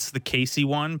it's the Casey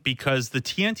one, because the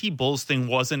TNT Bulls thing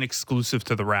wasn't exclusive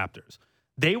to the Raptors.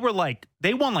 They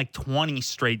won like 20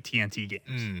 straight TNT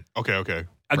games. Okay.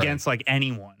 Against like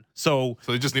anyone. So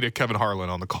they just needed Kevin Harlan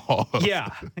on the call. yeah.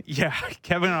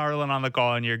 Kevin Harlan on the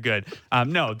call and you're good.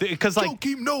 No, because like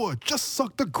Joakim Noah just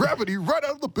sucked the gravity right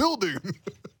out of the building.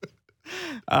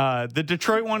 The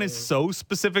Detroit one is so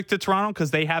specific to Toronto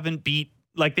because they haven't beat,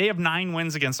 like they have 9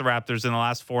 wins against the Raptors in the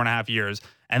last 4.5 years,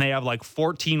 and they have like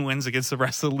 14 wins against the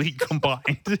rest of the league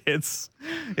combined. It's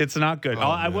not good.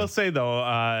 I will say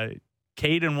though,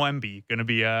 Cade and Wemby going to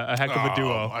be a heck of a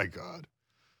duo. Oh my God.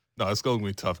 No, it's going to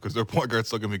be tough because their point guard's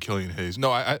still going to be Killian Hayes. No,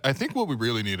 I think what we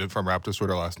really needed from Raptors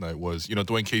Twitter last night was,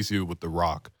 Dwayne Casey with the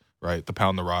rock, right? The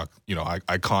pound the rock,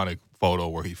 iconic photo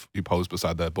where he posed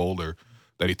beside that boulder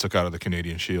that he took out of the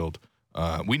Canadian Shield.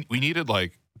 We needed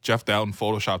like Jeff Dowden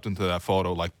photoshopped into that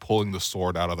photo, like pulling the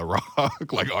sword out of the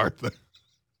rock, like Arthur.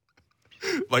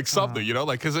 Like something,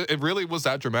 because it really was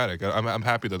that dramatic. I'm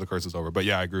happy that the curse is over. But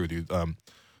yeah, I agree with you.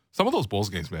 Some of those Bulls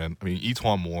games, man. I mean,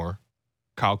 Etuan Moore,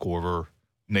 Kyle Korver,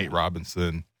 Nate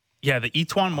Robinson. Yeah, the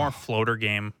Etuan Moore floater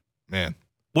game. Man.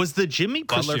 Was the Jimmy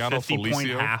Butler Cristiano 50-point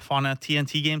Felicio. half on a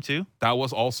TNT game too? That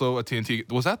was also a TNT.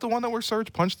 Was that the one that where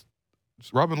Serge punched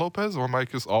Robin Lopez, or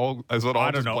Mike is all? Is it all?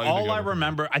 I don't know. All I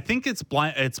remember, I think it's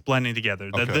blending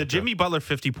together. The Jimmy Butler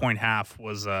 50-point half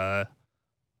was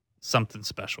something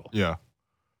special. Yeah.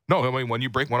 No, I mean, when you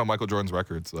break one of Michael Jordan's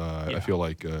records, I feel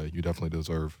like you definitely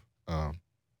deserve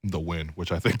the win,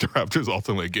 which I think the Raptors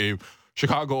ultimately gave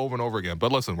Chicago over and over again.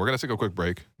 But listen, we're going to take a quick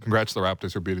break. Congrats to the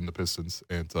Raptors for beating the Pistons.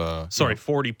 And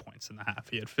 40 points in the half.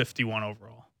 He had 51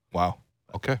 overall. Wow.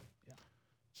 Okay.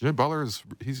 Jimmy Butler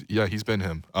he's been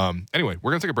him. Anyway,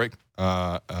 we're gonna take a break.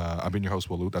 I've been your host,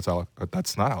 Willou.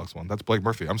 That's not Alex Wong. That's Blake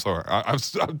Murphy. I'm sorry. I'm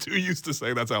too used to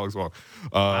saying that's Alex Wong.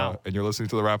 Wow. And you're listening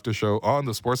to the Raptors Show on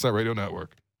the Sportsnet Radio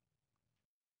Network.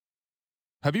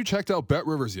 Have you checked out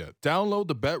BetRivers yet? Download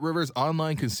the BetRivers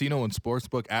online casino and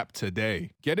sportsbook app today.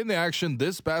 Get in the action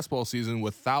this basketball season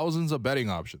with thousands of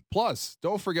betting options. Plus,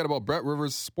 don't forget about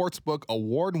BetRivers Sportsbook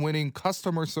award-winning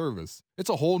customer service. It's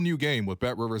a whole new game with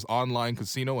BetRivers online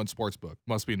casino and sportsbook.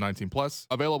 Must be 18 plus.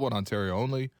 Available in Ontario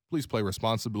only. Please play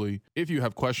responsibly. If you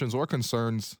have questions or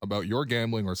concerns about your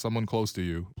gambling or someone close to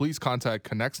you, please contact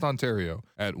Connect Ontario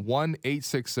at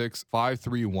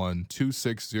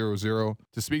 1-866-531-2600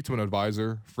 to speak to an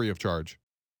advisor free of charge.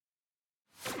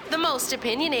 The most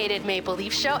opinionated Maple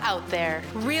Leaf show out there.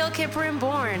 Real Kipper and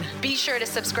Bourne. Be sure to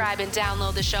subscribe and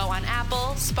download the show on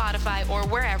Apple, Spotify, or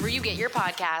wherever you get your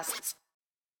podcasts.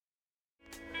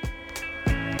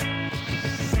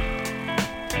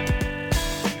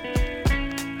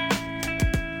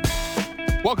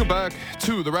 Welcome back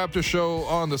to the Raptors Show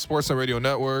on the Sportsnet Radio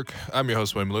Network. I'm your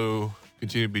host, Wayne Liu.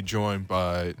 Continue to be joined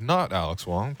by not Alex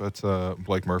Wong, but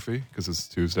Blake Murphy, because it's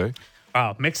Tuesday.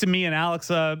 Wow, mixing me and Alex,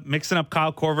 mixing up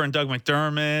Kyle Korver and Doug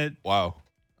McDermott. Wow.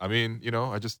 I mean,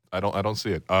 I don't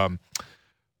see it.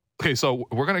 Okay, so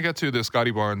we're gonna get to the Scottie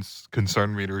Barnes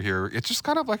concern meter here. It's just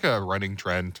kind of like a running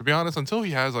trend, to be honest, until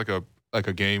he has like a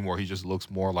game where he just looks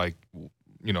more like,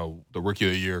 the rookie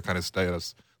of the year kind of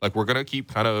status. Like, we're gonna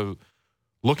keep kind of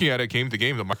looking at it game to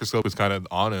game. The microscope is kind of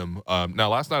on him. Now,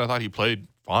 last night I thought he played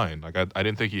fine. Like, I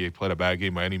didn't think he played a bad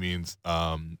game by any means.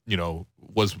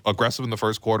 Was aggressive in the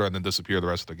first quarter and then disappeared the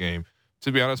rest of the game.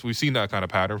 To be honest, we've seen that kind of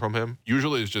pattern from him.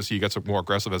 Usually it's just he gets more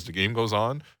aggressive as the game goes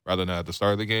on rather than at the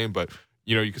start of the game. But,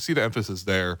 you can see the emphasis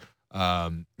there.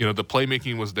 The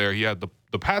playmaking was there. He had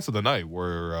the pass of the night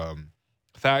where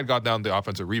Thad got down the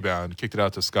offensive rebound, kicked it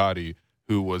out to Scottie,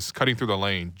 who was cutting through the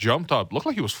lane, jumped up, looked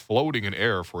like he was floating in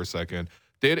air for a second,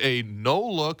 did a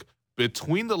no-look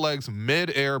between the legs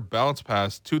mid-air bounce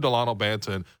pass to Delano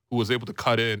Banton, who was able to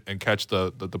cut in and catch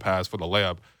the pass for the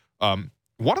layup.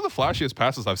 One of the flashiest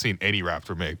passes I've seen any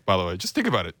Raptor make, by the way. Just think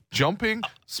about it. Jumping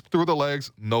through the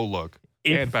legs, no look,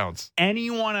 and bounce.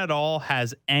 Anyone at all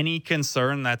has any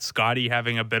concern that Scottie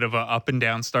having a bit of an up and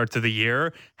down start to the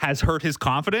year has hurt his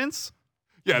confidence?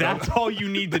 Yeah, that's all you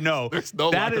need to know.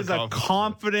 That is a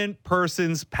confident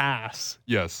person's pass.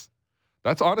 Yes.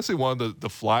 That's honestly one of the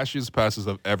flashiest passes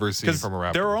I've ever seen from a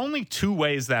Raptor. There are only two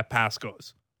ways that pass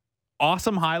goes.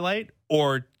 Awesome highlight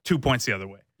or 2 points the other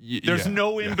way. There's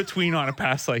no in between on a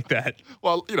pass like that.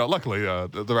 Well, luckily the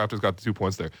Raptors got the 2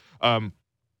 points there. But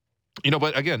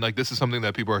again, like, this is something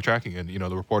that people are tracking. And,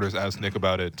 the reporters asked Nick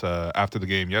about it after the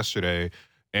game yesterday.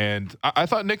 And I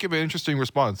thought Nick gave an interesting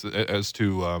response as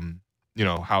to,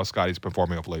 how Scottie's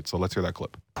performing of late. So let's hear that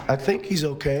clip. I think he's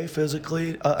okay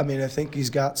physically. I think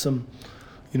he's got some,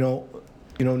 normal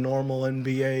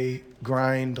NBA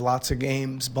grind, lots of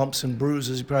games, bumps and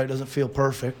bruises. He probably doesn't feel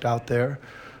perfect out there.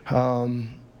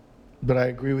 But I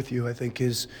agree with you. I think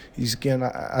he's again,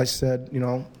 I said,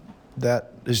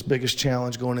 that his biggest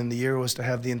challenge going in the year was to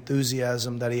have the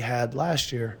enthusiasm that he had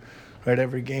last year, right?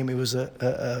 Every game he was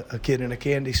a kid in a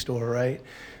candy store, right?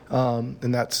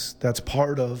 And that's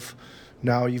part of.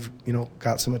 Now you've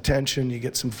got some attention, you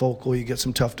get some focal, you get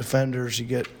some tough defenders, you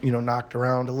get knocked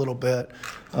around a little bit,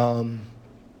 but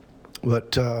we'll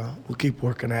keep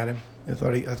working at him. I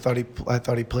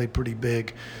thought he played pretty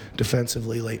big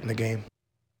defensively late in the game.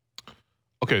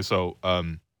 Okay, so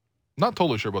not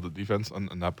totally sure about the defense on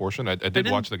that portion. I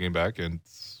did watch the game back, and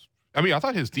I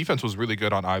thought his defense was really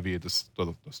good on Ivy at the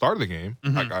start of the game.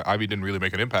 Mm-hmm. Like, Ivy didn't really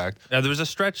make an impact. Yeah, there was a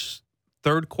stretch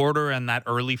third quarter and that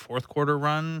early fourth quarter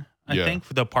run. I think,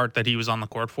 for the part that he was on the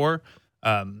court for.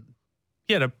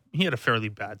 He had a fairly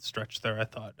bad stretch there, I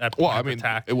thought.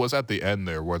 Attack. It was at the end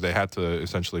there where they had to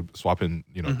essentially swap in,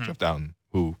 Jeff Dowtin,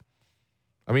 who,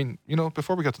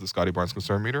 before we get to the Scottie Barnes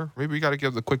concern meter, maybe we got to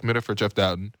give the quick minute for Jeff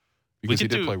Dowtin because he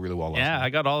did play really well last night. I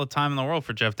got all the time in the world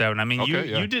for Jeff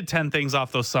Dowtin. You did 10 things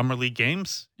off those summer league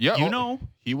games. Yeah,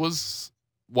 he was.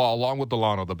 Well, along with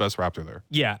Delano, the best Raptor there.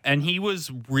 Yeah, and he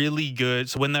was really good.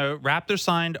 So when the Raptors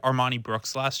signed Armani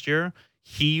Brooks last year,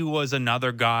 he was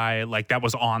another guy like that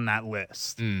was on that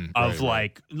list I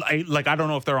don't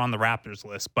know if they're on the Raptors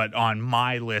list, but on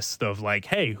my list of like,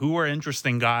 hey, who are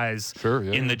interesting guys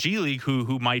in the G League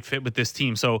who might fit with this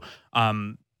team. So,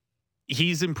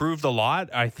 he's improved a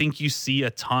lot. I think you see a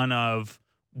ton of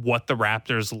what the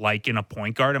Raptors like in a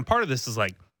point guard. And part of this is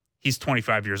like, he's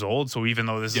 25 years old. So even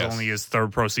though this is only his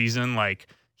third pro season, like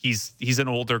he's an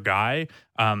older guy,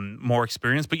 more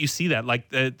experienced. But you see that like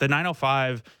the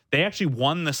 905, they actually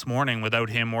won this morning without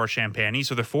him or Champagny.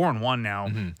 So they're 4-1 now.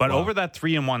 But over that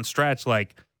 3-1 stretch,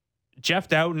 like Jeff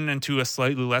Doughton and to a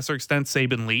slightly lesser extent,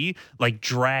 Saban Lee, like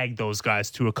dragged those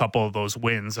guys to a couple of those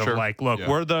wins of like, look,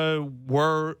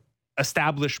 we're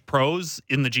established pros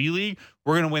in the G League.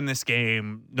 We're going to win this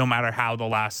game no matter how the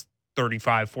last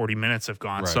 35, 40 minutes have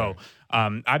gone. So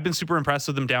I've been super impressed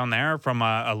with them down there from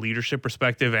a leadership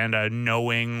perspective and a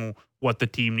knowing what the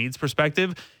team needs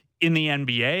perspective. In the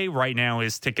NBA right now,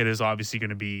 his ticket is obviously going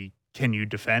to be, can you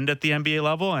defend at the NBA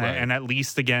level? And at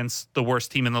least against the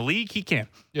worst team in the league, he can.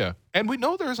 Yeah. And we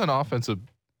know there's an offensive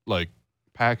like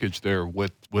package there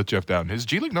with Jeff Doughton. His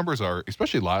G League numbers are,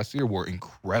 especially last year, were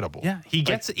incredible. Yeah. He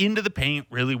gets into the paint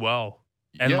really well.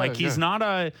 And he's not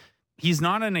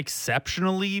an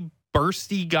exceptionally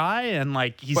bursty guy. And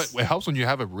like but it helps when you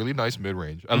have a really nice mid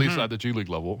range, at least at the G League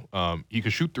level. He can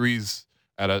shoot threes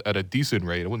at a decent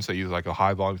rate. I wouldn't say he's like a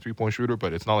high volume 3-point shooter,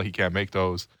 but it's not like he can't make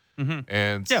those.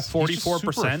 And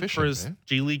 44% for his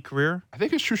G League career. I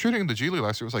think his true shooting in the G League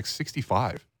last year was like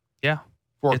 65. Yeah.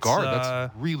 For a guard,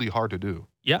 that's really hard to do.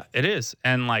 Yeah, it is.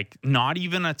 And like not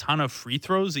even a ton of free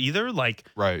throws either. Like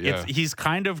he's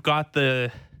kind of got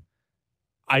the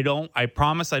I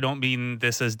promise I don't mean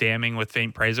this as damning with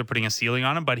faint praise or putting a ceiling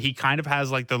on him, but he kind of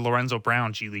has like the Lorenzo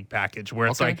Brown G League package where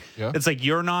it's it's like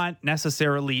you're not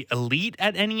necessarily elite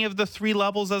at any of the three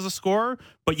levels as a scorer,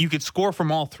 but you could score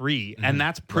from all three. And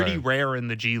that's pretty rare in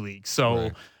the G League. So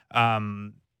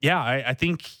I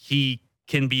think he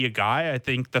can be a guy. I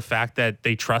think the fact that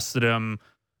they trusted him,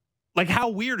 like how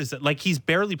weird is it? Like he's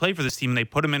barely played for this team and they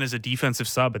put him in as a defensive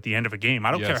sub at the end of a game.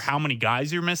 I don't care how many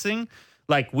guys you're missing.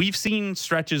 Like we've seen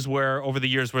stretches where over the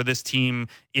years where this team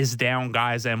is down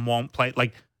guys and won't play.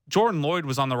 Like Jordan Lloyd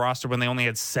was on the roster when they only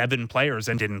had 7 players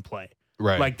and didn't play.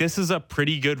 Right. Like this is a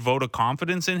pretty good vote of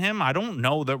confidence in him. I don't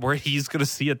know that where he's going to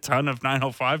see a ton of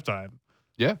 905 time.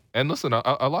 Yeah, and listen,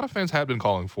 a lot of fans have been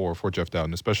calling for Jeff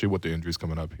Doughton, especially with the injuries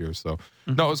coming up here. So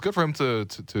no, it's good for him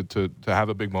to have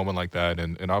a big moment like that,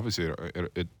 and obviously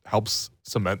it helps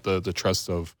cement the trust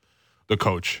of the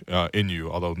coach in you.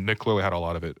 Although Nick clearly had a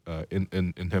lot of it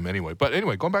in him anyway. But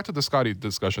anyway, going back to the Scottie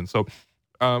discussion. So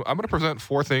I'm going to present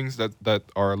 4 things that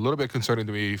are a little bit concerning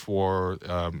to me for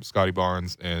Scottie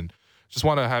Barnes, and just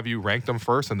want to have you rank them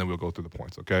first, and then we'll go through the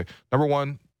points. Okay, number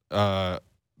 1.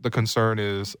 The concern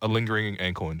is a lingering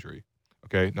ankle injury.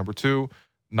 Okay. Number 2,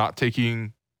 not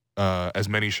taking as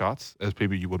many shots as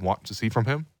maybe you would want to see from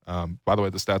him. By the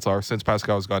way, the stats are since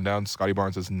Pascal has gone down, Scottie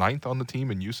Barnes is 9th on the team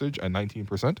in usage at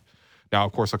 19%. Now,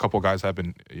 of course, a couple guys have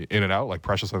been in and out. Like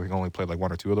Precious, I think only played like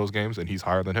 1 or 2 of those games, and he's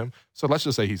higher than him. So let's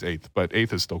just say he's 8th, but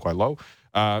 8th is still quite low.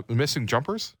 Missing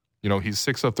jumpers. He's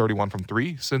 6 of 31 from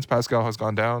 3 since Pascal has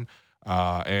gone down.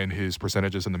 And his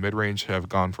percentages in the mid-range have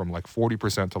gone from like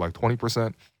 40% to like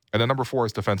 20%. And then number 4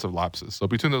 is defensive lapses. So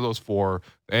between those 4,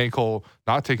 ankle,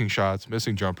 not taking shots,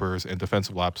 missing jumpers, and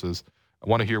defensive lapses, I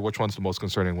want to hear which one's the most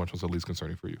concerning, which one's the least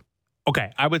concerning for you.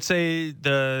 Okay, I would say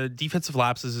the defensive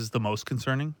lapses is the most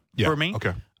concerning for me.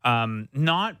 Okay.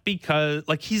 Not because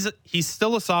like he's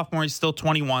still a sophomore, he's still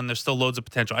 21, there's still loads of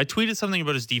potential. I tweeted something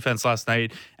about his defense last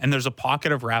night, and there's a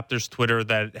pocket of Raptors Twitter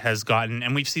that has gotten,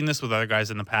 and we've seen this with other guys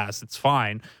in the past, it's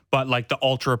fine, but like the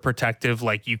ultra protective,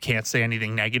 like you can't say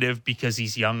anything negative because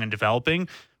he's young and developing.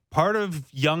 Part of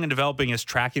young and developing is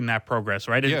tracking that progress,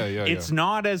 right? It's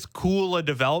not as cool a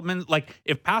development. Like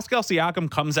if Pascal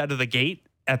Siakam comes out of the gate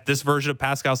at this version of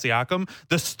Pascal Siakam,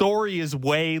 the story is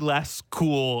way less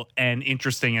cool and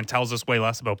interesting and tells us way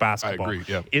less about basketball. I agree,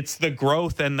 yeah. It's the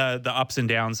growth and the ups and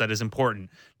downs that is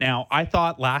important. Now, I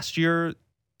thought last year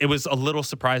it was a little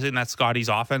surprising that Scottie's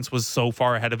offense was so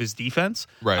far ahead of his defense,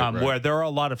 where there are a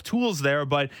lot of tools there,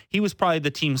 but he was probably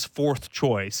the team's 4th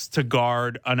choice to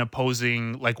guard an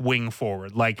opposing like wing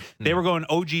forward. Like they were going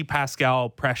OG Pascal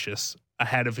Precious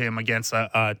ahead of him against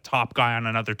a top guy on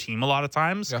another team a lot of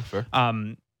times. Yeah, fair.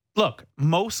 Look,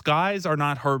 most guys are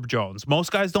not Herb Jones. Most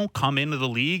guys don't come into the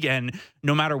league and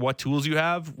no matter what tools you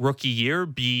have, rookie year,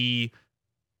 be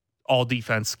all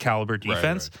defense caliber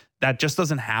defense. Right. That just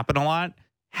doesn't happen a lot.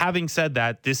 Having said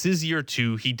that, this is year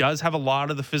 2. He does have a lot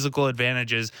of the physical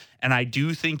advantages, and I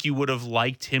do think you would have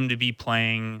liked him to be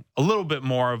playing a little bit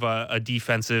more of a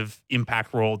defensive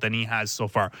impact role than he has so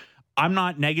far. I'm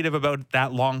not negative about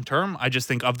that long term. I just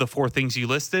think of the 4 things you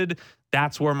listed,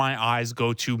 that's where my eyes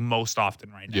go to most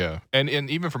often right now. Yeah. And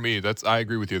even for me, I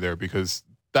agree with you there because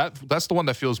that's the one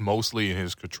that feels mostly in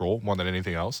his control more than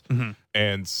anything else. Mm-hmm.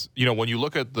 And, when you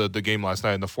look at the game last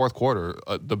night in the fourth quarter,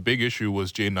 the big issue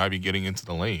was Jaden Ivey getting into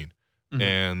the lane. Mm-hmm.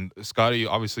 And Scottie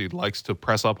obviously likes to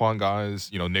press up on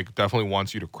guys. Nick definitely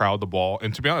wants you to crowd the ball.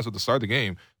 And to be honest, at the start of the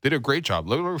game, they did a great job.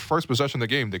 Literally, first possession of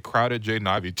the game, they crowded Jaden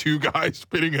Ivey. 2 guys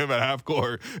pitting him at half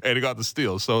court, and he got the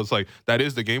steal. So it's like, that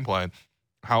is the game plan.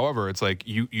 However, it's like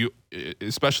you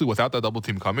especially without that double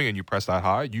team coming and you press that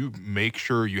high, you make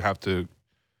sure you have to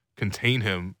contain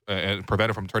him and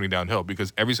prevent him from turning downhill,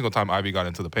 because every single time Ivy got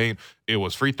into the paint, it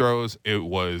was free throws, it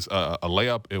was a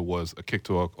layup, it was a kick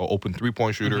to an open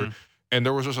 3-point shooter. Mm-hmm. And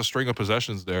there was just a string of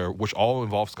possessions there, which all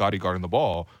involved Scottie guarding the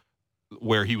ball,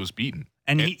 where he was beaten.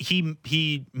 And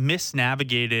he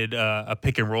misnavigated a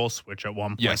pick and roll switch at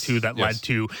one point too that led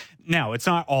to. Now it's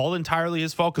not all entirely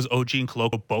his fault, because OG and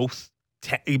Koloko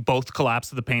both collapsed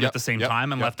to the paint at the same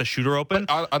time and left the shooter open.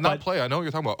 But on that play, I know what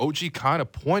you're talking about. OG kind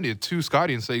of pointed to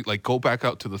Scottie and say, like, go back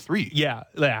out to the 3. Yeah.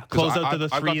 Close out to the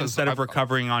 3 instead of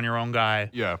recovering on your own guy.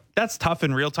 Yeah, that's tough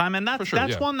in real time, and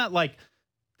that's one that, like,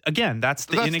 again, that's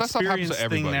the inexperienced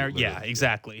thing there. Literally. Yeah,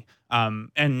 exactly.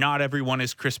 And not everyone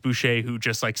is Chris Boucher, who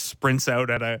just like sprints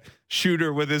out at a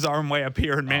shooter with his arm way up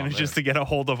here and manages to get a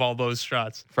hold of all those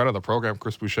shots. Friend of the program,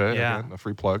 Chris Boucher. Yeah. Again, a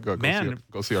free plug.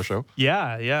 Go see our show.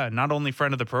 Yeah. Not only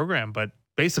friend of the program, but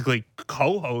basically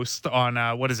co-host on,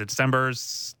 December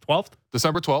 12th?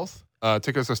 December 12th.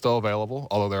 Tickets are still available,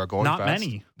 although they are going fast. Not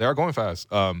many. They are going fast.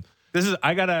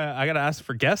 I gotta ask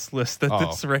for guest list at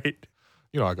this rate.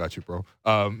 I got you, bro.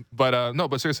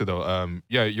 But seriously though,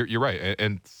 you're right.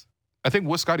 And I think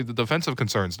with Scottie, the defensive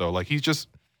concerns though, like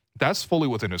that's fully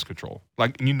within his control.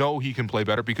 Like, he can play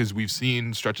better, because we've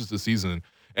seen stretches this season,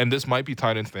 and this might be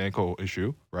tied into the ankle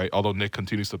issue, right? Although Nick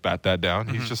continues to bat that down.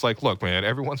 Mm-hmm. He's just like, look, man,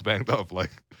 everyone's banged up. Like,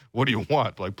 what do you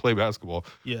want? Like, play basketball.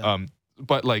 Yeah.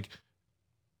 But like,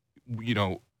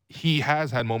 he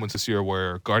has had moments this year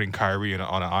where guarding Kyrie on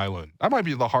an island, that might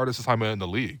be the hardest assignment in the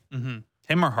league. Mm-hmm.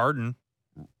 Him or Harden.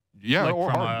 Yeah, like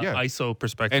or from an ISO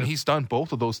perspective. And he's done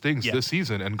both of those things this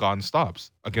season and gotten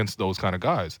stops against those kind of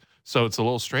guys. So it's a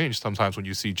little strange sometimes when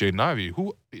you see Jaden Ivey,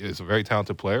 who is a very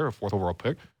talented player, a 4th overall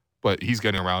pick, but he's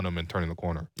getting around him and turning the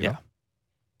corner. You know?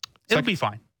 It'll be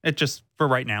fine. It just, for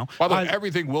right now. By the way,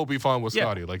 everything will be fine with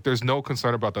Scottie. Like, there's no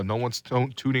concern about that. No one's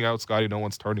tuning out Scottie. No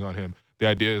one's turning on him. The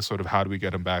idea is sort of, how do we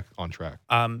get him back on track?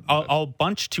 I'll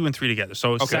bunch 2 and 3 together.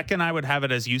 So second, I would have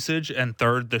it as usage, and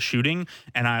third, the shooting.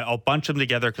 And I'll bunch them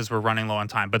together because we're running low on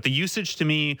time. But the usage, to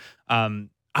me, I'm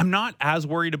not as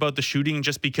worried about the shooting,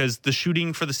 just because the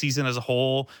shooting for the season as a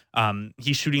whole,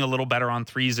 he's shooting a little better on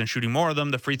threes and shooting more of them.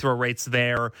 The free throw rate's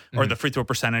there, or the free throw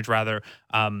percentage rather.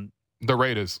 The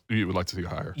rate is, you would like to see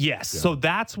higher. Yes. Yeah. So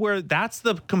that's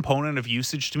the component of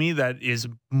usage to me that is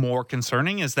more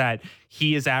concerning, is that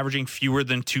he is averaging fewer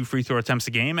than 2 free throw attempts a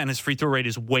game, and his free throw rate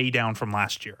is way down from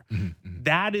last year. Mm-hmm.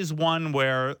 That is one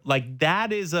where, like,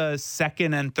 that is a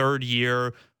second and third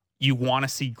year you want to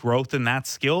see growth in that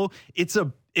skill. It's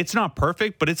not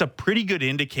perfect, but it's a pretty good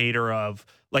indicator of,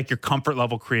 like, your comfort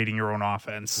level creating your own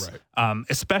offense. Right.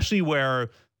 Especially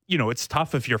where, it's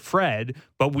tough if you're Fred,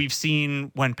 but we've seen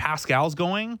when Pascal's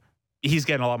going, he's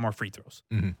getting a lot more free throws.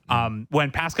 Mm-hmm. When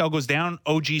Pascal goes down,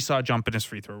 OG saw a jump in his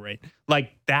free throw rate.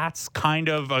 Like, that's kind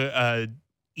of a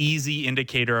easy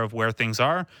indicator of where things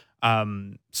are.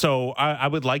 So I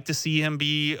would like to see him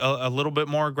be a little bit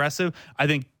more aggressive. I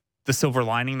think the silver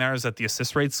lining there is that the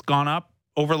assist rate's gone up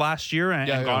over last year and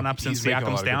gone up since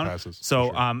Siakam's down. Passes,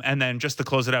 so, sure. And then just to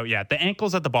close it out, the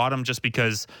ankle's at the bottom just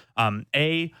because,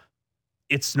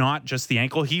 it's not just the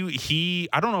ankle. He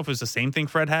I don't know if it was the same thing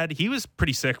Fred had. He was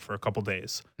pretty sick for a couple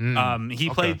days.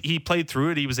 He played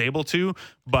through it. He was able to,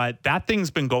 but that thing's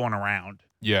been going around.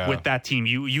 Yeah. With that team,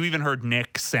 you even heard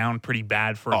Nick sound pretty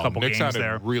bad for a couple Nick games there.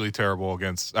 Sounded really terrible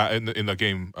against in the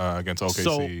game against OKC.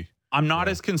 So, I'm not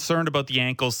as concerned about the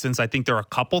ankles, since I think there are a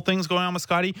couple things going on with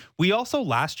Scottie. We also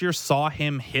last year saw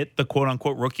him hit the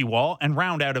quote-unquote rookie wall and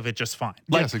round out of it just fine.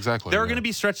 Like, yes, exactly. There are going to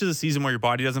be stretches of the season where your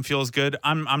body doesn't feel as good.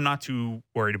 I'm not too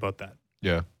worried about that.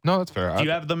 Yeah. No, that's fair. Do you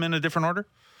have them in a different order?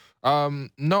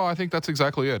 No, I think that's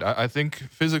exactly it. I think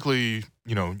physically,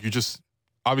 you just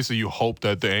obviously you hope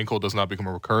that the ankle does not become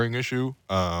a recurring issue,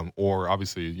 or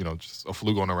obviously, just a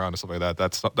flu going around and stuff like that.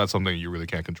 That's something you really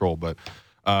can't control. But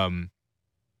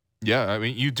yeah, I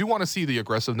mean, you do want to see the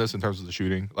aggressiveness in terms of the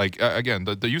shooting. Like, again,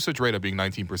 the usage rate of being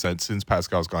 19% since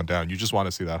Pascal's gone down, you just want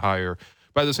to see that higher.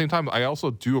 But at the same time, I also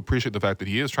do appreciate the fact that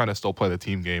he is trying to still play the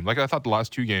team game. Like, I thought the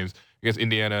last 2 games against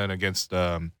Indiana and against,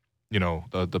 the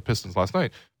Pistons last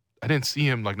night, I didn't see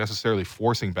him, like, necessarily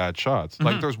forcing bad shots. Mm-hmm.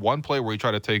 Like, there's one play where he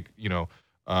tried to take,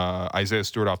 Isaiah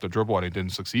Stewart off the dribble and he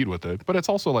didn't succeed with it. But it's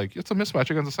also like, it's a mismatch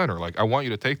against the center. Like, I want you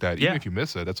to take that. Even if you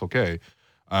miss it, that's okay.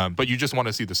 But you just want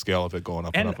to see the scale of it going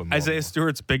up and up. And Isaiah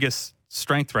Stewart's biggest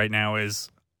strength right now is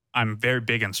I'm very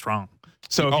big and strong.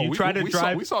 So if you try to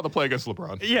drive... we saw the play against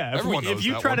LeBron. Yeah, if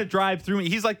you try to drive through me,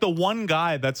 he's like the one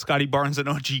guy that Scottie Barnes and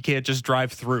OG can't just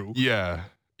drive through. Yeah.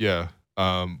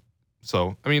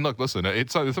 So, I mean, look, listen,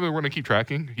 it's something we're going to keep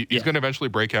tracking. He's going to eventually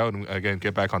break out and, again,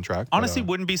 get back on track. Honestly,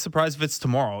 wouldn't be surprised if it's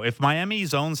tomorrow. If Miami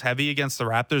zones heavy against the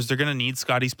Raptors, they're going to need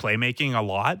Scottie's playmaking a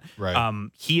lot. Right.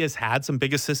 He has had some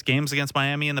big assist games against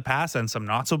Miami in the past and some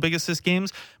not so big assist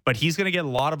games, but he's going to get a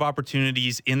lot of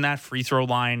opportunities in that free throw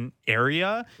line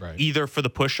area, either for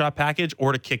the push shot package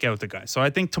or to kick out the guy. So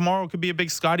I think tomorrow could be a big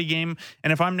Scottie game.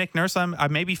 And if I'm Nick Nurse, I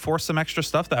maybe force some extra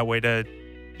stuff that way to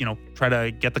try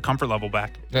to get the comfort level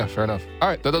back. Yeah, fair enough. All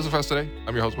right, that does it for us today.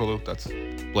 I'm your host, Willow. That's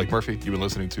Blake Murphy. You've been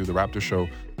listening to The Raptors Show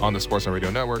on the Sportsnet Radio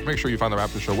Network. Make sure you find The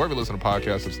Raptors Show wherever you listen to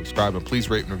podcasts and subscribe, and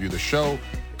please rate and review the show.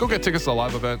 Go get tickets to the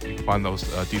live event. You can find those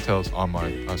details on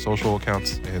my social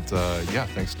accounts. And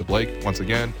thanks to Blake once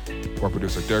again, our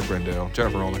producer Derek Brandale,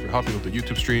 Jennifer Rowland for helping with the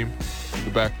YouTube stream. We'll be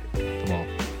back